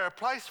to prepare a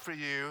place for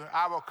you,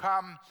 I will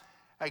come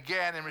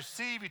again and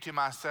receive you to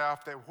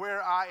myself, that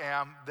where I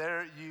am,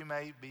 there you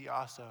may be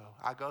also.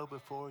 I go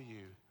before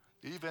you.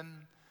 Even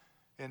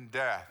in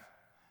death,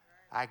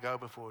 I go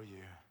before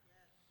you.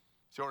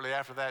 Shortly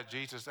after that,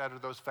 Jesus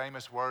uttered those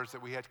famous words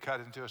that we had cut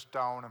into a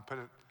stone and put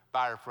it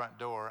by our front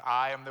door.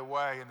 I am the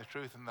way and the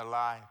truth and the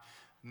life.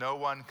 No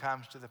one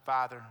comes to the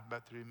Father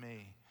but through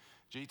me.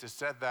 Jesus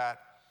said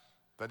that.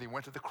 Then He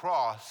went to the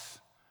cross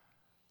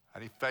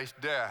and He faced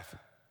death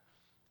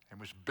and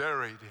was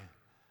buried.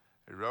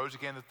 He rose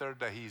again the third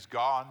day. He's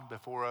gone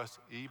before us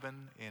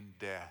even in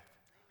death.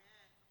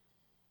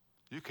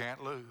 Amen. You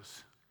can't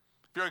lose.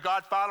 If you're a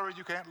God follower,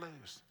 you can't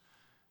lose.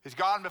 He's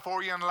gone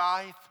before you in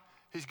life.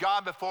 He's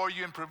gone before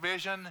you in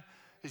provision.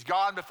 He's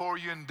gone before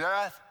you in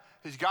death.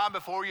 He's gone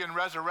before you in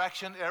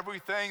resurrection.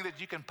 Everything that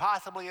you can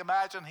possibly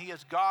imagine, He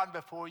has gone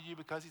before you,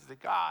 because He's the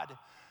God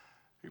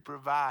who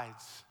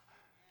provides.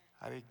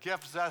 And He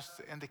gives us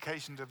the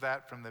indications of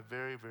that from the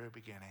very, very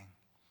beginning.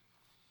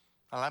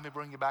 Now let me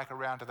bring you back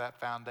around to that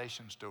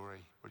foundation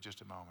story for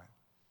just a moment.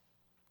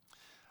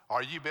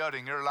 Are you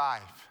building your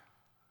life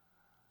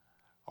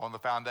on the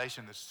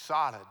foundation that's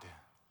solid,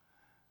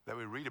 that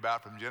we read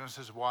about from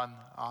Genesis 1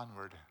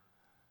 onward?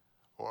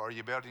 Or are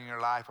you building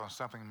your life on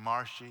something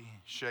marshy,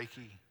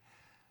 shaky,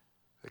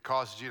 that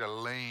causes you to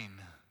lean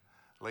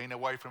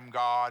away from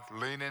God,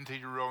 lean into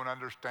your own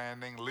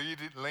understanding,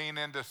 lean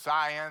into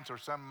science or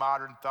some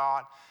modern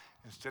thought,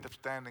 instead of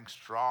standing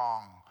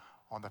strong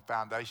on the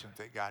foundation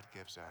that God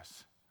gives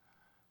us?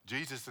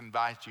 Jesus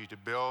invites you to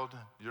build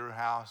your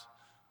house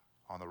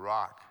on the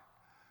rock,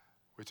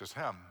 which is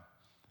Him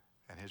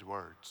and His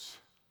words.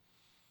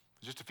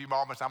 In just a few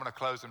moments, I'm going to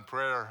close in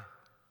prayer.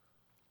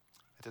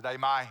 And today,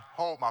 my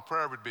hope, my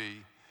prayer would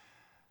be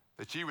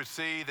that you would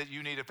see that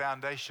you need a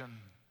foundation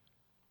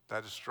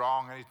that is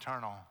strong and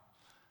eternal,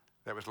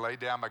 that was laid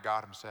down by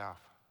God Himself.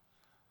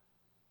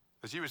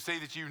 That you would see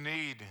that you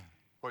need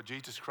what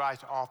Jesus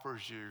Christ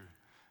offers you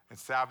in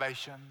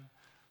salvation,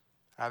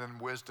 and in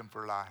wisdom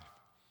for life.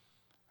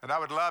 And I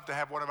would love to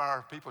have one of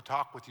our people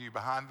talk with you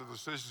behind the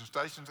decision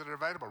stations that are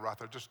available right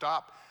there. Just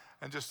stop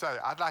and just say,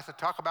 I'd like to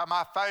talk about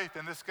my faith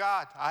in this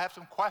God. I have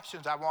some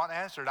questions I want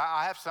answered.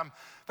 I have some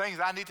things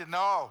I need to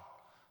know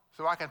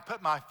so I can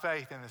put my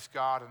faith in this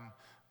God and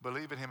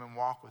believe in him and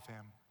walk with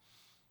him.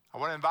 I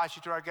want to invite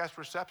you to our guest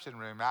reception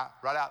room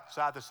right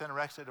outside the center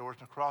exit doors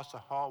and across the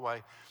hallway.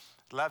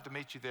 I'd love to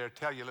meet you there,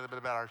 tell you a little bit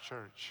about our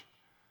church.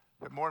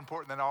 But more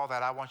important than all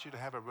that, I want you to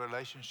have a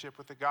relationship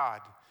with the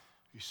God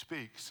who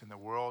speaks and the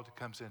world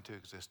comes into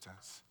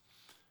existence.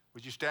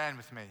 Would you stand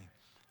with me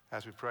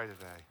as we pray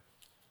today?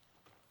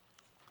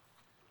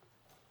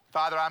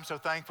 Father, I'm so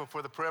thankful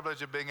for the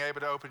privilege of being able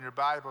to open your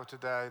Bible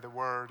today, the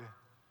Word,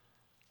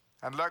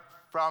 and look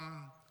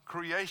from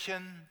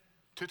creation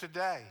to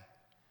today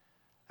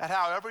at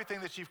how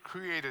everything that you've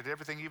created,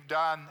 everything you've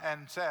done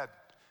and said,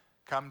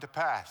 come to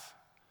pass,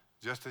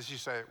 just as you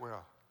say it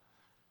will.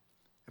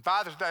 And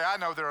Father, today I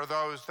know there are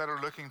those that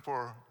are looking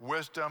for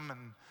wisdom and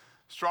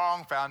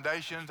strong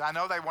foundations. I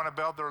know they want to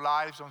build their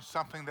lives on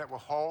something that will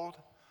hold.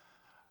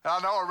 And I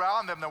know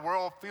around them the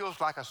world feels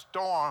like a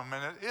storm,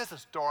 and it is a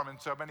storm in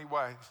so many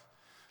ways.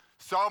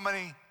 So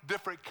many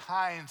different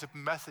kinds of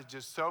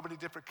messages, so many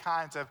different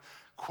kinds of,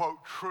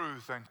 quote,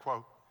 truth,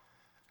 unquote.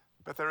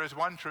 But there is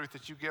one truth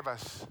that you give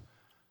us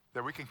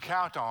that we can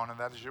count on, and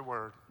that is your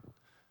word.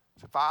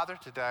 So, Father,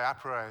 today I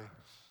pray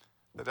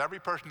that every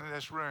person in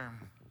this room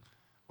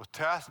will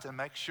test and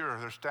make sure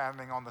they're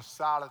standing on the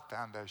solid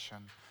foundation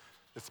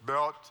that's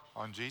built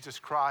on Jesus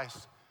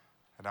Christ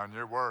and on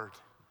your word.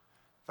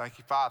 Thank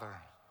you, Father,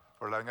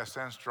 for letting us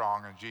stand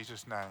strong. In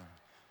Jesus' name,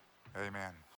 amen.